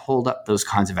wants to hold up those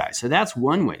kinds of values. So that's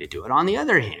one way to do it. On the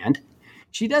other hand,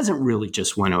 she doesn't really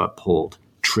just want to uphold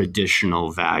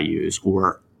traditional values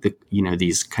or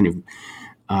these kind of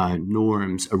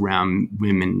norms around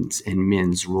women's and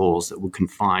men's roles that would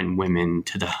confine women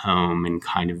to the home and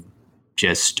kind of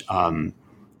just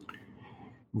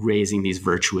raising these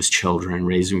virtuous children,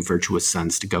 raising virtuous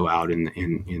sons to go out and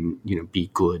be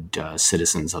good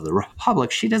citizens of the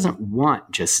republic. She doesn't want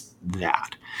just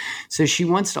that. So she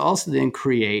wants to also then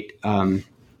create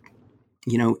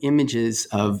images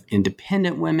of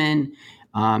independent women,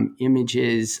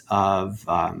 images of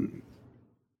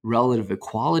relative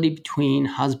equality between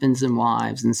husbands and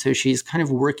wives. And so she's kind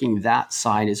of working that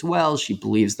side as well. She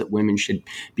believes that women should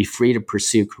be free to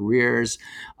pursue careers,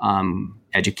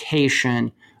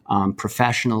 education,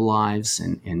 professional lives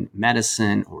in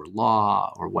medicine or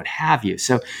law or what have you.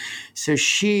 So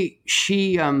she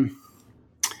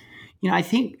I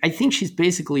think she's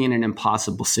basically in an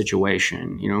impossible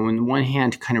situation. On the one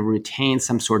hand, to kind of retain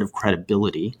some sort of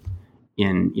credibility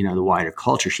in the wider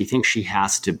culture, she thinks she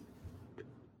has to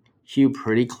hew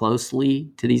pretty closely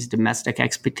to these domestic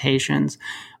expectations.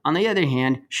 On the other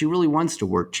hand, she really wants to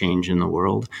work change in the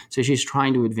world, so she's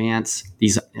trying to advance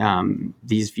these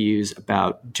views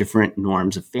about different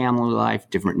norms of family life,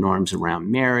 different norms around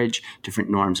marriage, different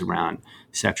norms around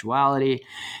sexuality,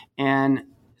 and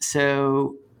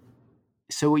so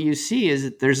what you see is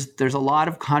that there's a lot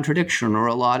of contradiction or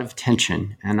a lot of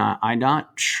tension, and I'm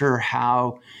not sure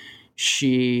how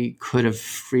she could have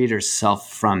freed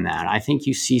herself from that. I think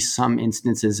you see some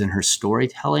instances in her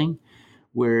storytelling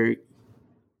where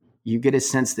you get a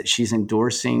sense that she's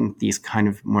endorsing these kind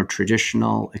of more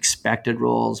traditional expected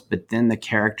roles, but then the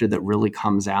character that really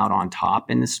comes out on top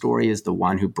in the story is the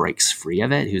one who breaks free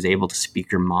of it, who's able to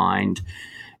speak her mind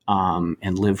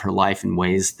and live her life in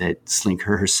ways that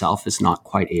Slinker herself is not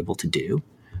quite able to do.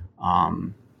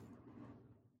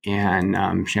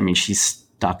 She's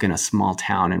stuck in a small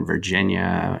town in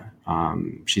Virginia.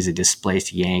 She's a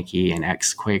displaced Yankee, an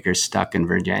ex-Quaker stuck in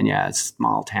Virginia, a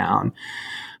small town.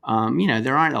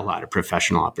 There aren't a lot of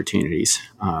professional opportunities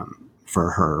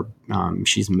for her.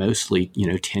 She's mostly,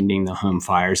 tending the home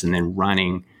fires and then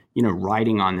running,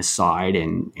 writing on the side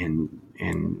and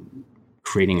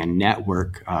creating a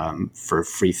network for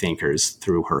free thinkers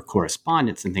through her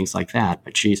correspondence and things like that.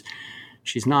 But she's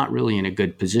not really in a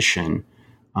good position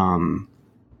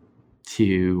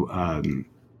to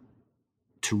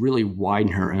really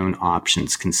widen her own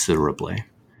options considerably.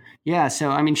 Yeah,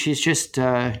 so she's just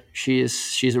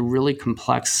she's a really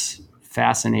complex,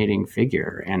 fascinating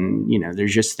figure, and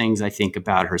there's just things I think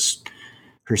about her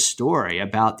story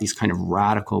about these kind of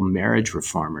radical marriage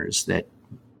reformers that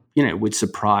would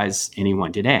surprise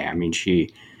anyone today.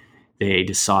 They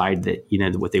decide that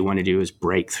what they want to do is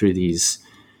break through these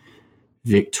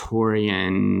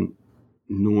Victorian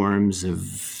norms of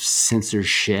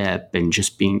censorship and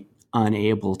just being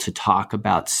unable to talk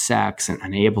about sex and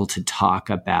unable to talk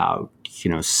about,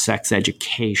 sex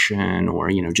education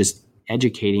or, just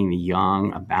educating the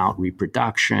young about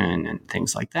reproduction and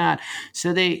things like that.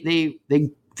 So they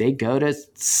go to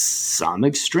some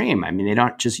extreme. They're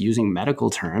not just using medical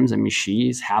terms.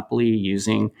 She's happily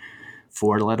using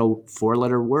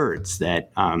four-letter words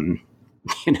that, and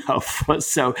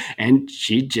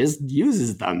she just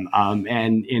uses them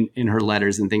and in her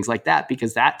letters and things like that,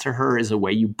 because that to her is a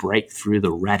way you break through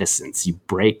the reticence. You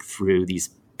break through these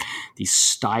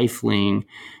stifling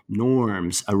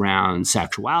norms around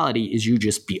sexuality is you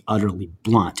just be utterly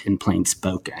blunt and plain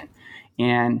spoken.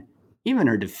 And even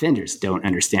her defenders don't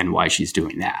understand why she's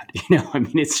doing that.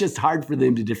 It's just hard for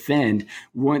them to defend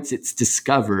once it's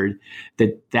discovered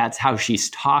that that's how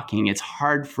she's talking. It's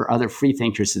hard for other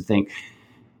freethinkers to think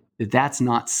that that's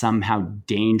not somehow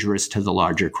dangerous to the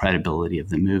larger credibility of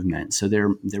the movement. So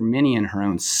there are many in her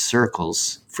own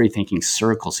circles, freethinking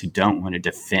circles, who don't want to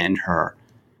defend her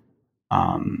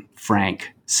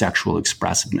frank sexual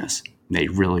expressiveness. They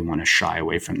really want to shy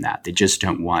away from that. They just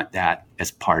don't want that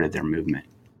as part of their movement.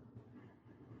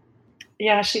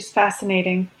 Yeah, she's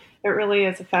fascinating. It really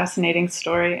is a fascinating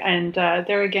story. And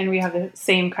there again, we have the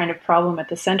same kind of problem at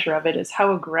the center of it, is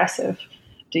how aggressive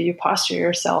do you posture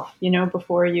yourself,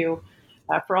 before you,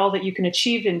 for all that you can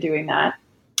achieve in doing that.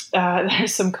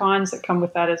 There's some cons that come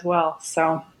with that as well.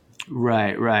 So.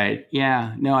 Right.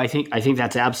 Yeah. No, I think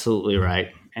that's absolutely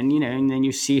right. And, and then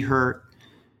you see her,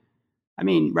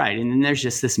 right. And then there's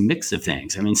just this mix of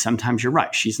things. Sometimes you're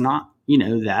right. She's not,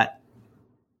 that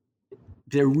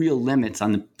there are real limits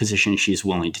on the position she's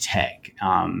willing to take.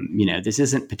 This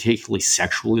isn't particularly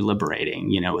sexually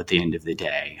liberating, at the end of the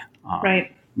day.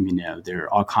 Right. There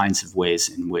are all kinds of ways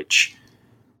in which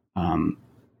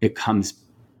it comes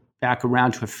back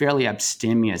around to a fairly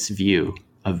abstemious view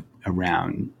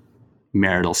around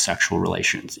marital sexual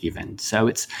relations even.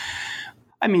 So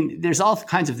there's all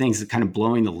kinds of things that kind of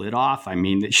blowing the lid off.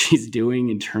 That she's doing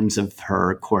in terms of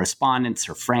her correspondence,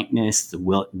 her frankness,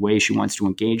 the way she wants to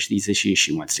engage these issues.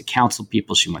 She wants to counsel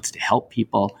people. She wants to help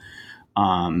people.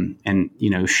 And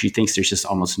she thinks there's just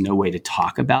almost no way to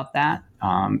talk about that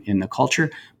in the culture.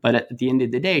 But at the end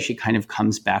of the day, she kind of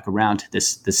comes back around to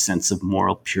this sense of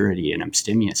moral purity and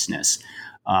abstemiousness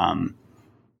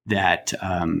that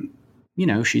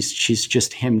she's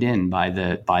just hemmed in by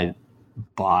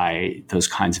those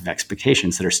kinds of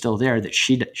expectations that are still there that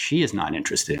she is not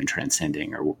interested in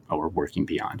transcending or working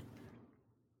beyond.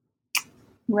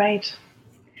 Right.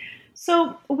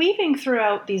 So weaving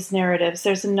throughout these narratives,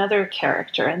 there's another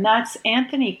character, and that's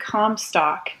Anthony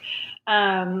Comstock.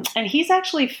 And he's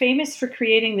actually famous for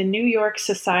creating the New York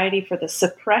Society for the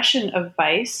Suppression of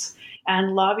Vice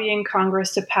and lobbying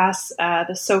Congress to pass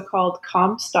the so-called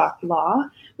Comstock Law,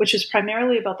 which is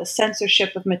primarily about the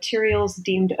censorship of materials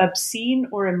deemed obscene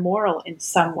or immoral in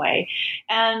some way.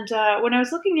 And when I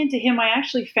was looking into him, I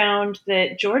actually found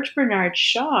that George Bernard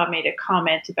Shaw made a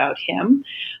comment about him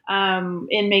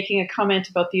in making a comment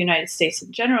about the United States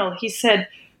in general. He said,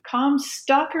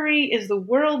 "Comstockery is the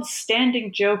world's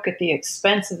standing joke at the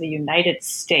expense of the United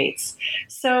States."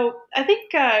 So I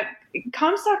think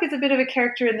Comstock is a bit of a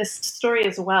character in this story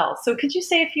as well. So could you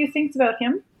say a few things about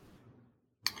him?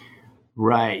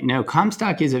 Right. No,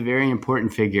 Comstock is a very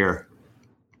important figure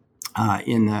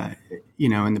in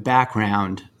the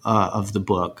background of the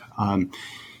book.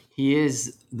 He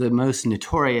is the most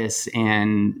notorious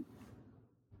and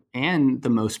the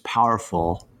most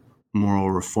powerful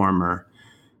moral reformer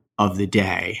of the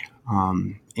day.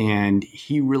 And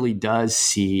he really does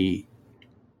see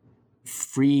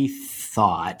free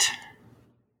thought,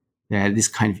 that this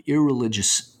kind of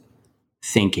irreligious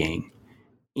thinking,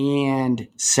 and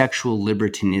sexual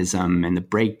libertinism and the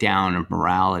breakdown of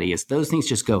morality, as those things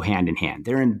just go hand in hand.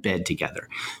 They're in bed together.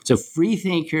 So free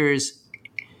thinkers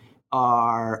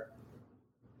are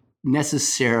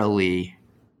necessarily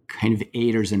kind of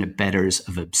aiders and abettors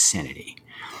of obscenity.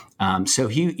 So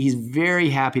he's very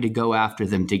happy to go after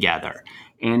them together.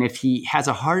 And if he has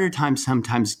a harder time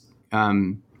sometimes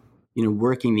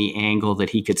working the angle that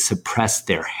he could suppress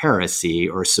their heresy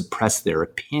or suppress their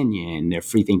opinion, their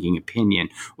free-thinking opinion,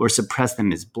 or suppress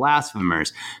them as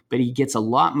blasphemers. But he gets a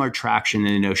lot more traction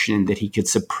in the notion that he could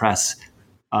suppress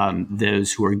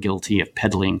those who are guilty of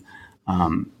peddling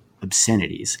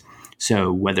obscenities.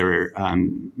 So whether,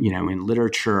 in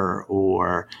literature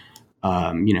or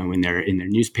in their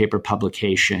newspaper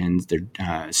publications.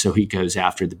 So he goes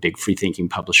after the big free-thinking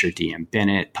publisher, D.M.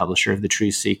 Bennett, publisher of The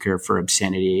Truth Seeker, for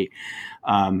obscenity.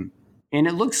 And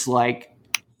it looks like,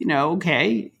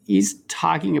 okay, he's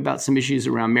talking about some issues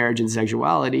around marriage and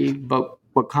sexuality, but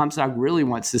what Comstock really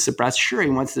wants to suppress, sure, he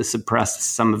wants to suppress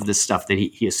some of the stuff that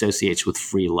he associates with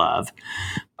free love,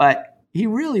 but he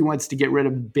really wants to get rid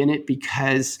of Bennett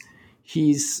because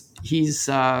he's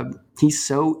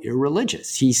so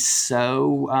irreligious. He's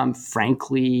so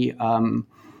frankly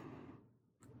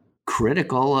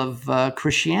critical of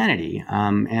Christianity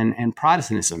and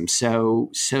Protestantism.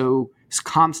 So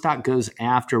Comstock goes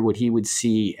after what he would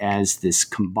see as this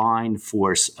combined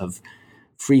force of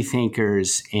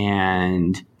freethinkers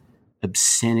and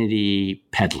obscenity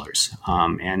peddlers,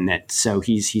 and that so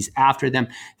he's after them.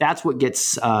 That's what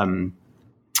gets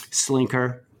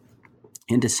Slinker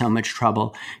into so much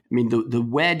trouble. The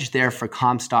wedge there for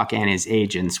Comstock and his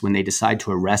agents when they decide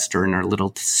to arrest her in her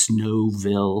little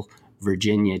Snowville,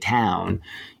 Virginia town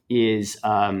is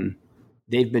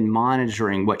they've been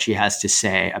monitoring what she has to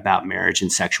say about marriage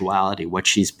and sexuality, what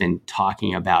she's been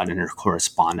talking about in her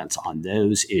correspondence on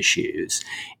those issues,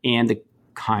 and the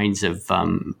kinds of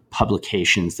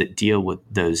publications that deal with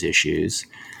those issues.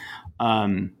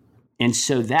 And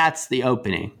so that's the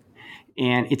opening.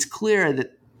 And it's clear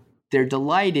that they're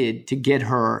delighted to get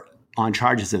her on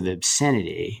charges of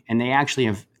obscenity, and they actually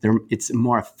have. It's a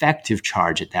more effective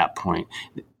charge at that point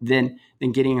than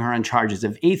getting her on charges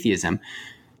of atheism.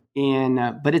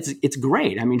 And but it's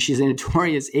great. She's a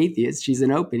notorious atheist. She's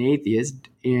an open atheist,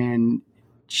 and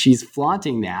she's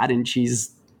flaunting that, and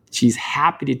she's she's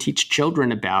happy to teach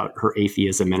children about her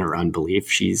atheism and her unbelief.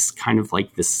 She's kind of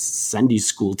like this Sunday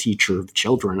school teacher of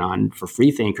children for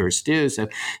freethinkers too. So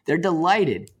they're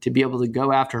delighted to be able to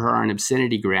go after her on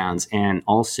obscenity grounds and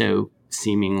also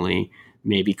seemingly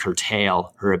maybe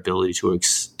curtail her ability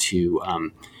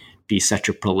to be such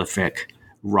a prolific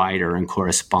writer and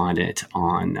correspondent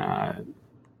on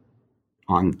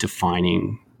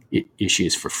defining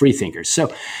issues for freethinkers.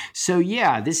 So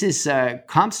yeah, this is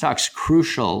Comstock's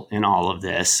crucial in all of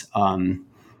this,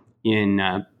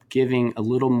 in giving a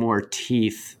little more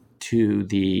teeth to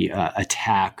the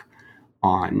attack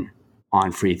on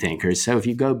freethinkers. So if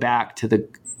you go back to the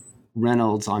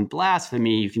Reynolds on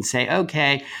blasphemy, you can say,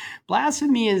 okay,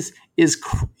 blasphemy is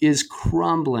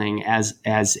crumbling as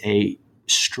a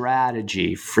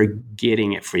strategy for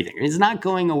getting at freethinkers. It's not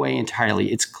going away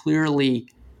entirely. It's clearly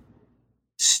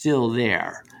still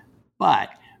there. But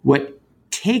what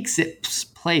takes its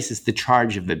place is the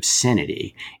charge of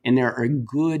obscenity. And there are a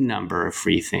good number of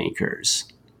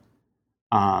freethinkers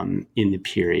in the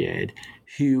period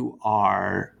who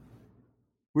are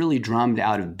really drummed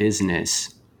out of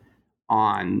business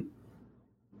on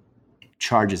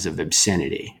charges of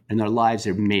obscenity. And their lives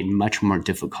are made much more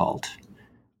difficult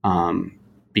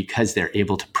because they're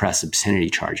able to press obscenity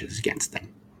charges against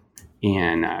them.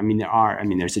 And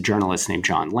there's a journalist named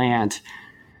John Lant,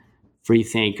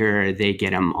 freethinker. They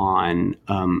get him on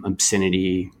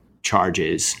obscenity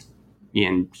charges.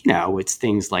 And, it's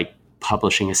things like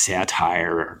publishing a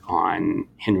satire on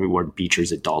Henry Ward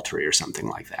Beecher's adultery or something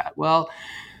like that. Well,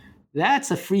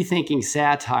 that's a free-thinking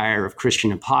satire of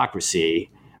Christian hypocrisy,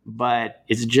 but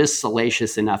it's just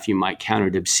salacious enough you might count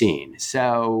it obscene.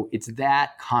 So it's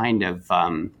that kind of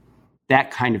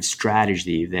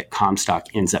strategy that Comstock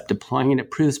ends up deploying, and it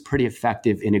proves pretty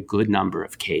effective in a good number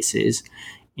of cases.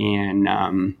 And,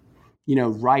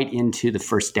 right into the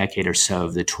first decade or so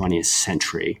of the 20th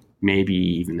century, maybe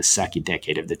even the second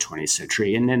decade of the 20th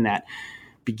century. And then that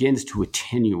begins to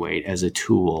attenuate as a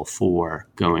tool for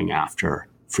going after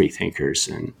freethinkers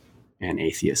and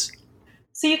atheists.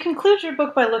 So you conclude your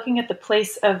book by looking at the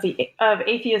place of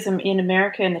atheism in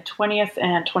America in the 20th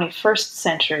and 21st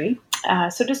century.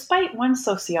 So despite one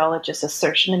sociologist's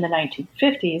assertion in the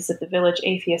 1950s that the village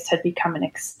atheist had become an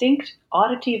extinct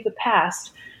oddity of the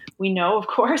past, we know, of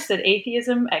course, that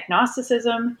atheism,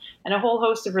 agnosticism, and a whole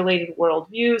host of related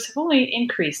worldviews have only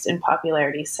increased in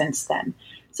popularity since then.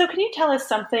 So can you tell us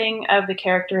something of the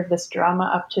character of this drama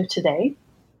up to today?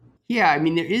 Yeah,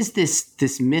 there is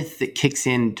this myth that kicks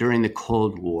in during the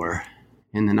Cold War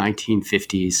in the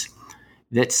 1950s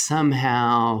that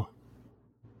somehow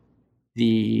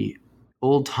the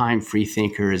old-time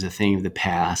freethinker is a thing of the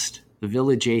past. The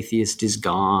village atheist is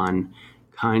gone,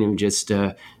 kind of just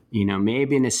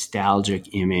maybe a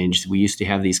nostalgic image. We used to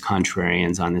have these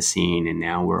contrarians on the scene, and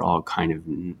now we're all kind of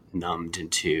numbed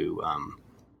into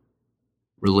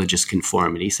religious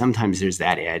conformity. Sometimes there's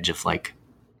that edge of like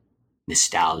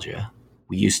nostalgia.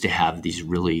 We used to have these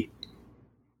really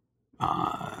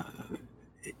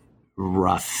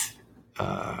rough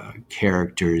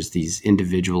characters, these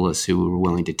individualists who were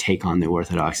willing to take on the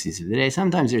orthodoxies of the day.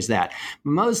 Sometimes there's that.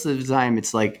 But most of the time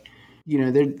it's like,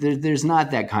 there's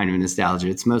not that kind of nostalgia.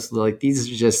 It's mostly like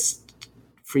these are just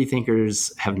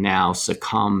freethinkers have now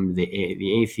succumbed.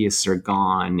 The atheists are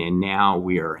gone. And now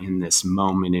we are in this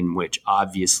moment in which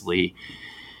obviously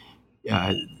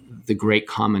the great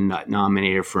common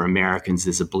denominator for Americans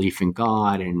is a belief in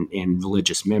God and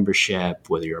religious membership,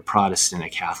 whether you're a Protestant, a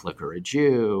Catholic, or a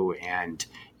Jew. And,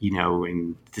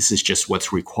 and this is just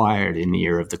what's required in the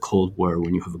era of the Cold War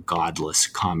when you have a godless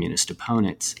communist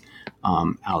opponents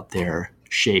out there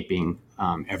shaping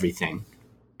everything.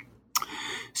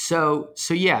 So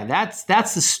yeah, that's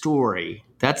the story.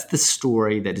 That's the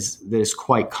story that is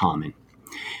quite common.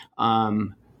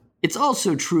 It's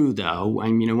also true, though,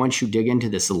 once you dig into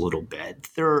this a little bit,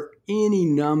 there are any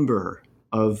number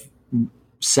of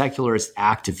secularist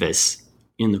activists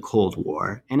in the Cold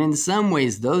War. And in some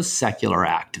ways, those secular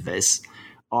activists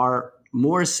are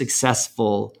more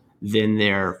successful than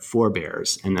their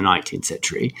forebears in the 19th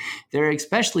century. They're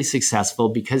especially successful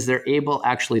because they're able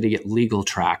actually to get legal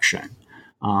traction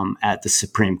at the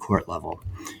Supreme Court level.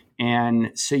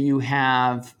 And so you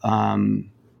have,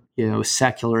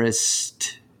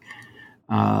 secularists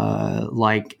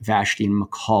like Vashti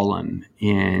McCollum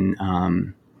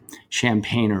in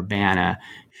Champaign-Urbana,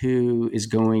 who is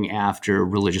going after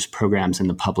religious programs in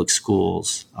the public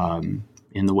schools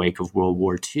in the wake of World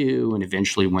War II, and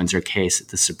eventually wins her case at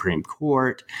the Supreme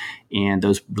Court. And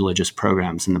those religious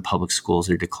programs in the public schools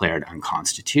are declared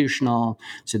unconstitutional.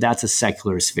 So that's a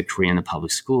secularist victory in the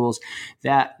public schools.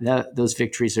 Those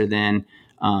victories are then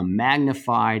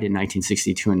magnified in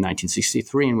 1962 and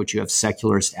 1963, in which you have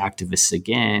secularist activists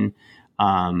again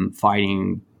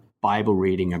fighting Bible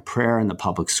reading and prayer in the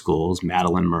public schools.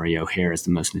 Madalyn Murray O'Hair is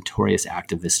the most notorious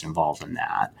activist involved in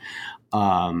that.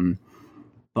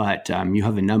 But you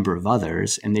have a number of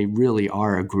others, and they really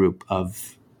are a group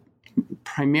of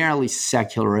primarily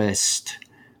secularist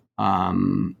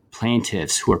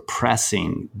plaintiffs who are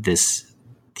pressing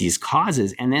these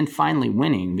causes, and then finally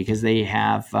winning because they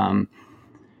have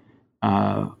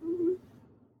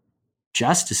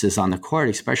justices on the court,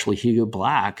 especially Hugo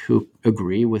Black, who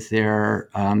agree with their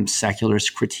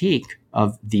secularist critique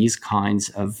of these kinds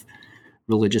of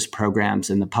religious programs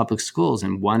in the public schools,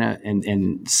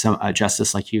 and some a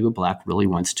justice like Hugo Black really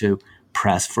wants to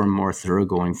press for a more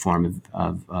thoroughgoing form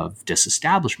of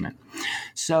disestablishment.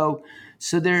 So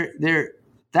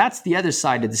that's the other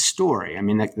side of the story. I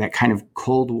mean, that kind of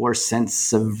Cold War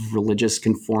sense of religious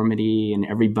conformity and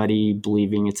everybody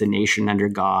believing it's a nation under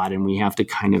God, and we have to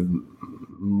kind of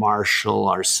marshal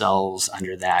ourselves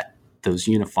under those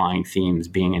unifying themes,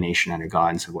 being a nation under God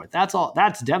and so forth.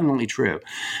 That's definitely true.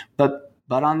 But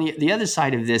on the other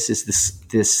side of this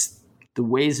is the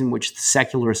ways in which the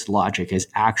secularist logic is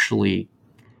actually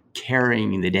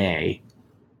carrying the day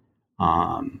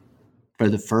for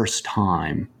the first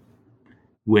time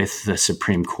with the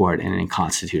Supreme Court and in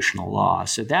constitutional law.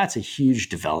 So that's a huge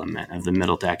development of the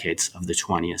middle decades of the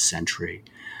 20th century.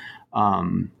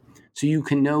 So you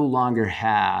can no longer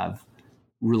have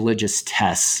religious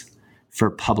tests for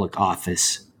public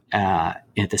office at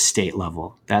the state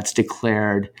level. That's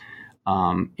declared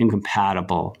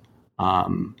incompatible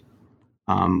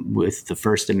with the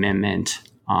First Amendment,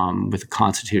 with the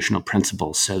constitutional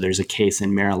principles. So there's a case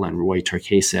in Maryland, Roy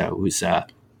Turkesa, who's a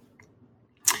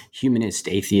humanist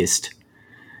atheist,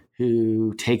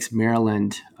 who takes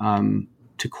Maryland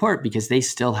to court because they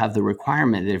still have the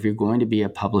requirement that if you're going to be a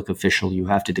public official, you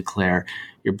have to declare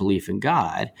your belief in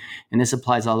God. And this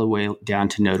applies all the way down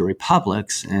to notary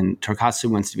publics. And Turkasa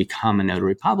wants to become a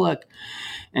notary public.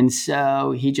 And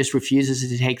so he just refuses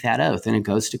to take that oath, and it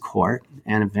goes to court.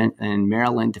 And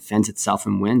Maryland defends itself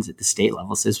and wins at the state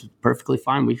level, says perfectly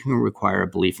fine. We can require a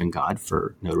belief in God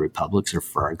for notary publics or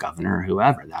for our governor or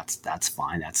whoever. That's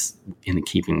fine. That's in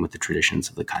keeping with the traditions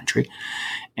of the country.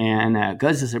 And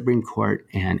goes to the Supreme Court,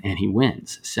 and he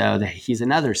wins. So he's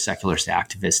another secularist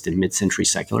activist and mid-century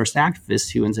secularist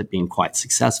activist who ends up being quite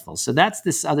successful. So that's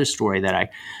this other story that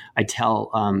I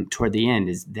tell toward the end,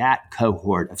 is that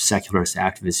cohort of secularist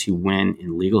activists who win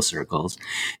in legal circles.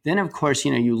 Then, of course,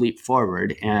 you leap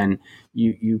forward and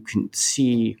you can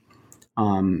see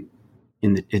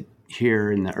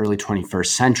here in the early 21st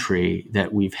century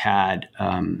that we've had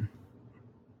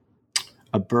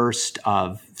a burst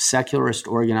of secularist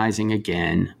organizing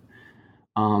again,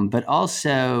 but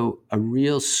also a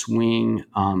real swing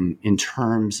in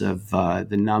terms of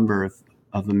the number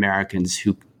of Americans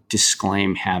who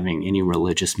disclaim having any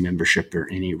religious membership or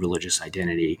any religious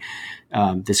identity.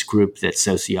 This group that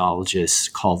sociologists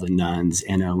call the nones,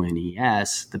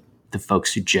 N-O-N-E-S, the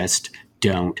folks who just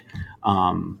don't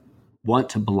want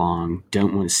to belong,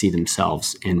 don't want to see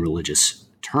themselves in religious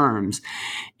terms.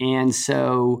 And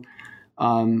so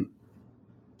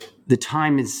the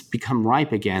time has become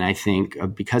ripe again, I think,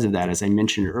 because of that, as I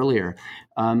mentioned earlier,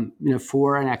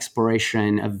 for an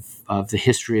exploration of the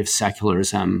history of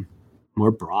secularism more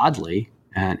broadly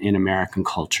in American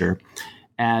culture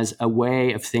as a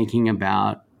way of thinking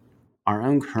about our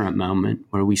own current moment,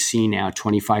 where we see now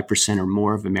 25% or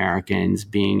more of Americans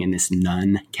being in this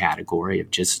none category of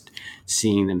just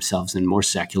seeing themselves in more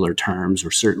secular terms,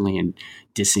 or certainly in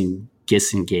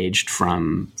disengaged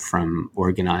from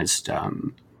organized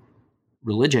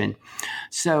religion.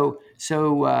 So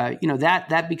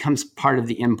that becomes part of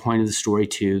the endpoint of the story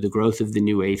too. The growth of the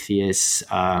new atheists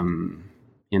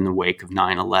in the wake of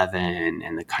 9/11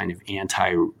 and the kind of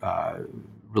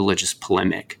anti-religious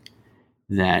polemic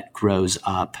that grows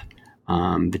up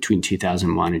between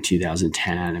 2001 and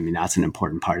 2010. I mean, that's an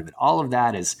important part of it. All of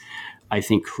that is, I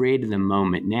think, created a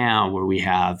moment now where we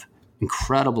have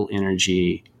incredible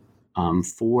energy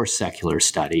for secular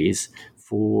studies,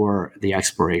 for the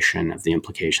exploration of the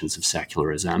implications of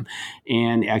secularism,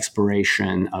 and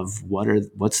exploration of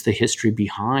what's the history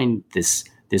behind this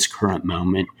current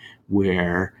moment,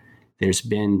 where there's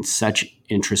been such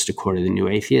interest, according to the new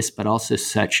atheists, but also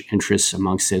such interest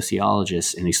among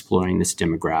sociologists in exploring this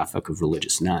demographic of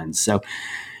religious nones. So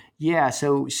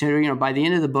by the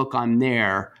end of the book, I'm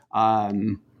there,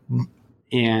 and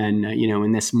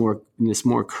in this more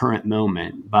current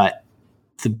moment. But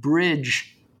the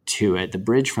bridge to it, the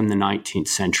bridge from the 19th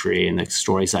century and the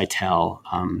stories I tell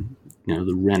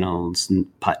the Reynolds and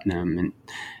Putnam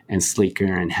and Sleeker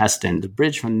and Heston. The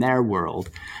bridge from their world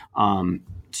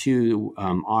to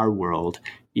our world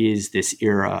is this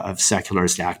era of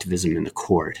secularist activism in the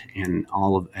court and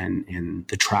and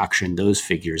the traction those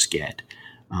figures get,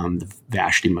 the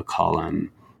Vashti McCollum,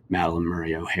 Madalyn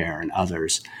Murray O'Hair, and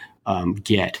others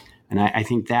get. And I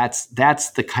think that's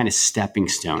the kind of stepping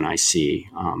stone I see.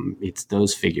 It's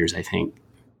those figures, I think,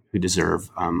 who deserve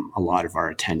a lot of our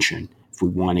attention if we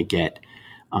want to get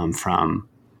from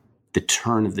the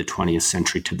turn of the 20th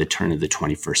century to the turn of the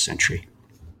 21st century.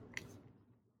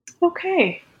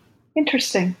 Okay,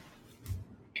 interesting.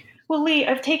 Well, Lee,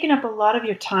 I've taken up a lot of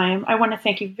your time. I want to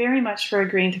thank you very much for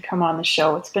agreeing to come on the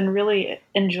show. It's been really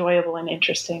enjoyable and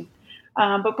interesting.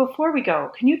 But before we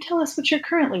go, can you tell us what you're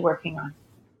currently working on?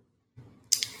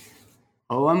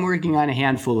 Oh, I'm working on a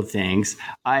handful of things.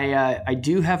 I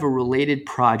do have a related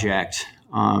project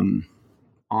on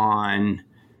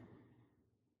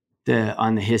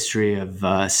the history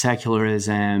of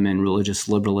secularism and religious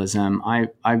liberalism.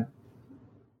 I'm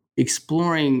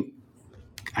exploring,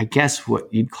 I guess, what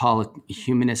you'd call a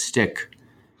humanistic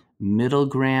middle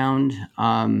ground.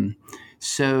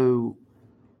 So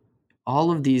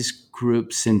all of these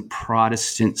groups in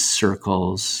Protestant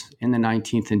circles in the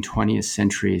 19th and 20th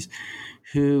centuries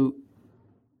who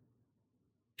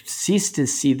cease to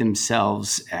see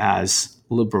themselves as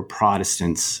liberal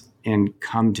Protestants and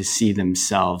come to see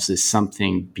themselves as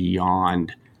something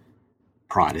beyond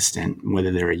Protestant,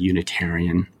 whether they're a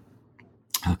Unitarian,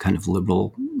 a kind of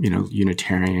liberal,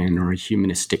 Unitarian, or a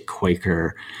humanistic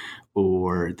Quaker,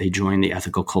 or they join the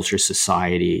Ethical Culture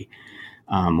Society,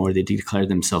 or they declare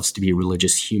themselves to be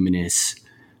religious humanists,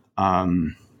 or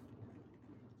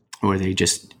they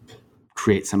just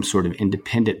create some sort of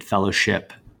independent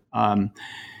fellowship.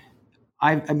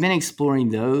 I've been exploring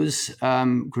those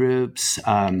groups,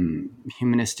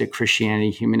 humanistic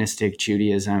Christianity, humanistic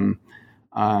Judaism,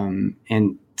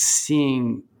 and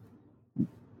seeing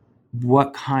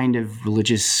what kind of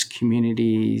religious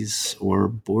communities or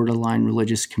borderline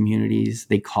religious communities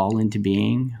they call into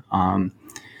being.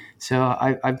 So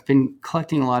I've been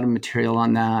collecting a lot of material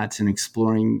on that and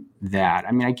exploring that.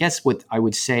 I mean, I guess what I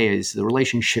would say is the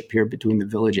relationship here between the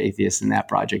Village Atheists and that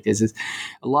project is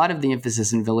a lot of the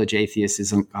emphasis in Village Atheists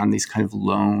is on these kind of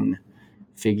lone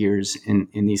figures in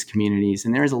these communities.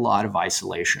 And there is a lot of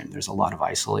isolation. There's a lot of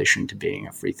isolation to being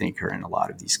a free thinker in a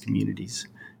lot of these communities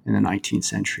in the 19th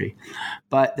century.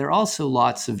 But there are also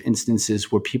lots of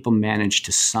instances where people manage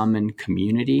to summon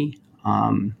community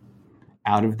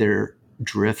out of their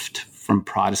drift from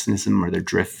Protestantism or their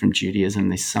drift from Judaism.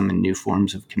 They summon new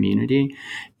forms of community.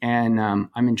 And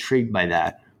I'm intrigued by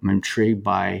that. I'm intrigued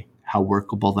by how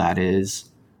workable that is,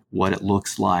 what it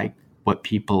looks like, what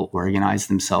people organize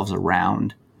themselves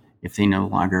around if they no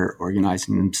longer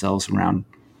organizing themselves around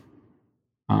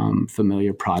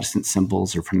familiar Protestant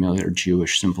symbols or familiar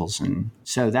Jewish symbols. And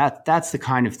so that's the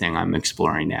kind of thing I'm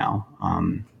exploring now.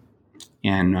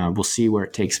 And we'll see where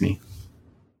it takes me.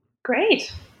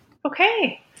 Great.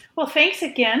 Okay. Well, thanks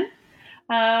again.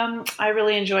 I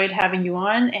really enjoyed having you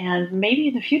on, and maybe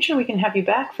in the future we can have you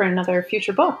back for another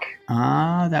future book.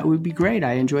 That would be great.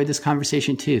 I enjoyed this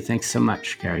conversation too. Thanks so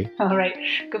much, Carrie. All right.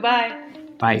 Goodbye.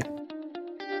 Bye.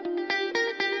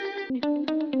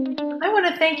 I want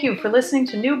to thank you for listening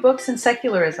to New Books in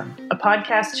Secularism, a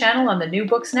podcast channel on the New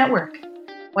Books Network.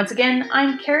 Once again,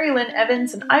 I'm Carrie Lynn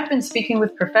Evans, and I've been speaking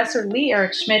with Professor Lee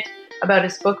Eric Schmidt about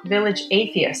his book Village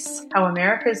Atheists, How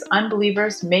America's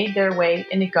Unbelievers Made Their Way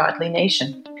in a Godly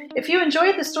Nation. If you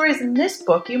enjoyed the stories in this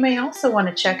book, you may also want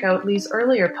to check out Lee's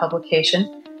earlier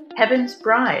publication, Heaven's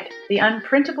Bride, The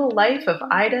Unprintable Life of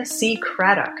Ida C.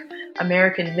 Craddock,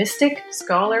 American mystic,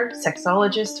 scholar,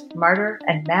 sexologist, martyr,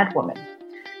 and madwoman.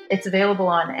 It's available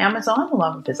on Amazon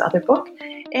along with his other book,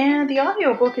 and the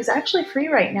audiobook is actually free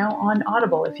right now on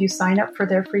Audible if you sign up for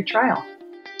their free trial.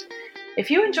 If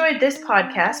you enjoyed this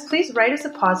podcast, please write us a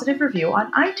positive review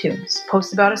on iTunes,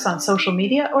 post about us on social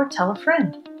media, or tell a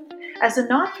friend. As a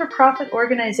not-for-profit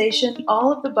organization,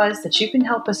 all of the buzz that you can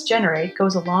help us generate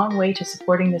goes a long way to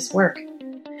supporting this work.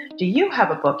 Do you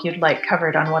have a book you'd like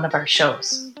covered on one of our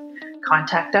shows?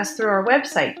 Contact us through our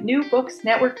website,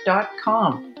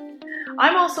 newbooksnetwork.com.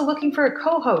 I'm also looking for a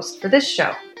co-host for this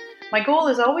show. My goal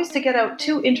is always to get out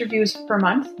 2 interviews per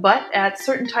month, but at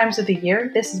certain times of the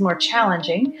year, this is more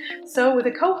challenging. So with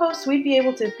a co-host, we'd be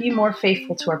able to be more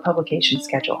faithful to our publication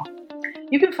schedule.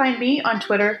 You can find me on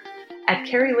Twitter at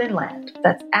Carrie Linland.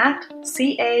 That's at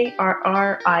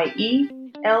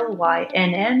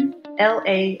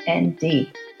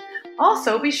CarrieLynnLand.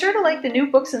 Also, be sure to like the New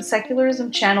Books in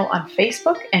Secularism channel on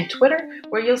Facebook and Twitter,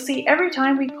 where you'll see every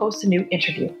time we post a new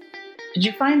interview. Did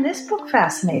you find this book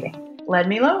fascinating? Let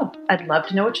me know. I'd love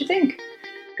to know what you think.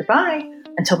 Goodbye,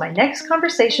 until my next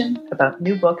conversation about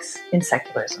new books in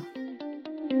secularism.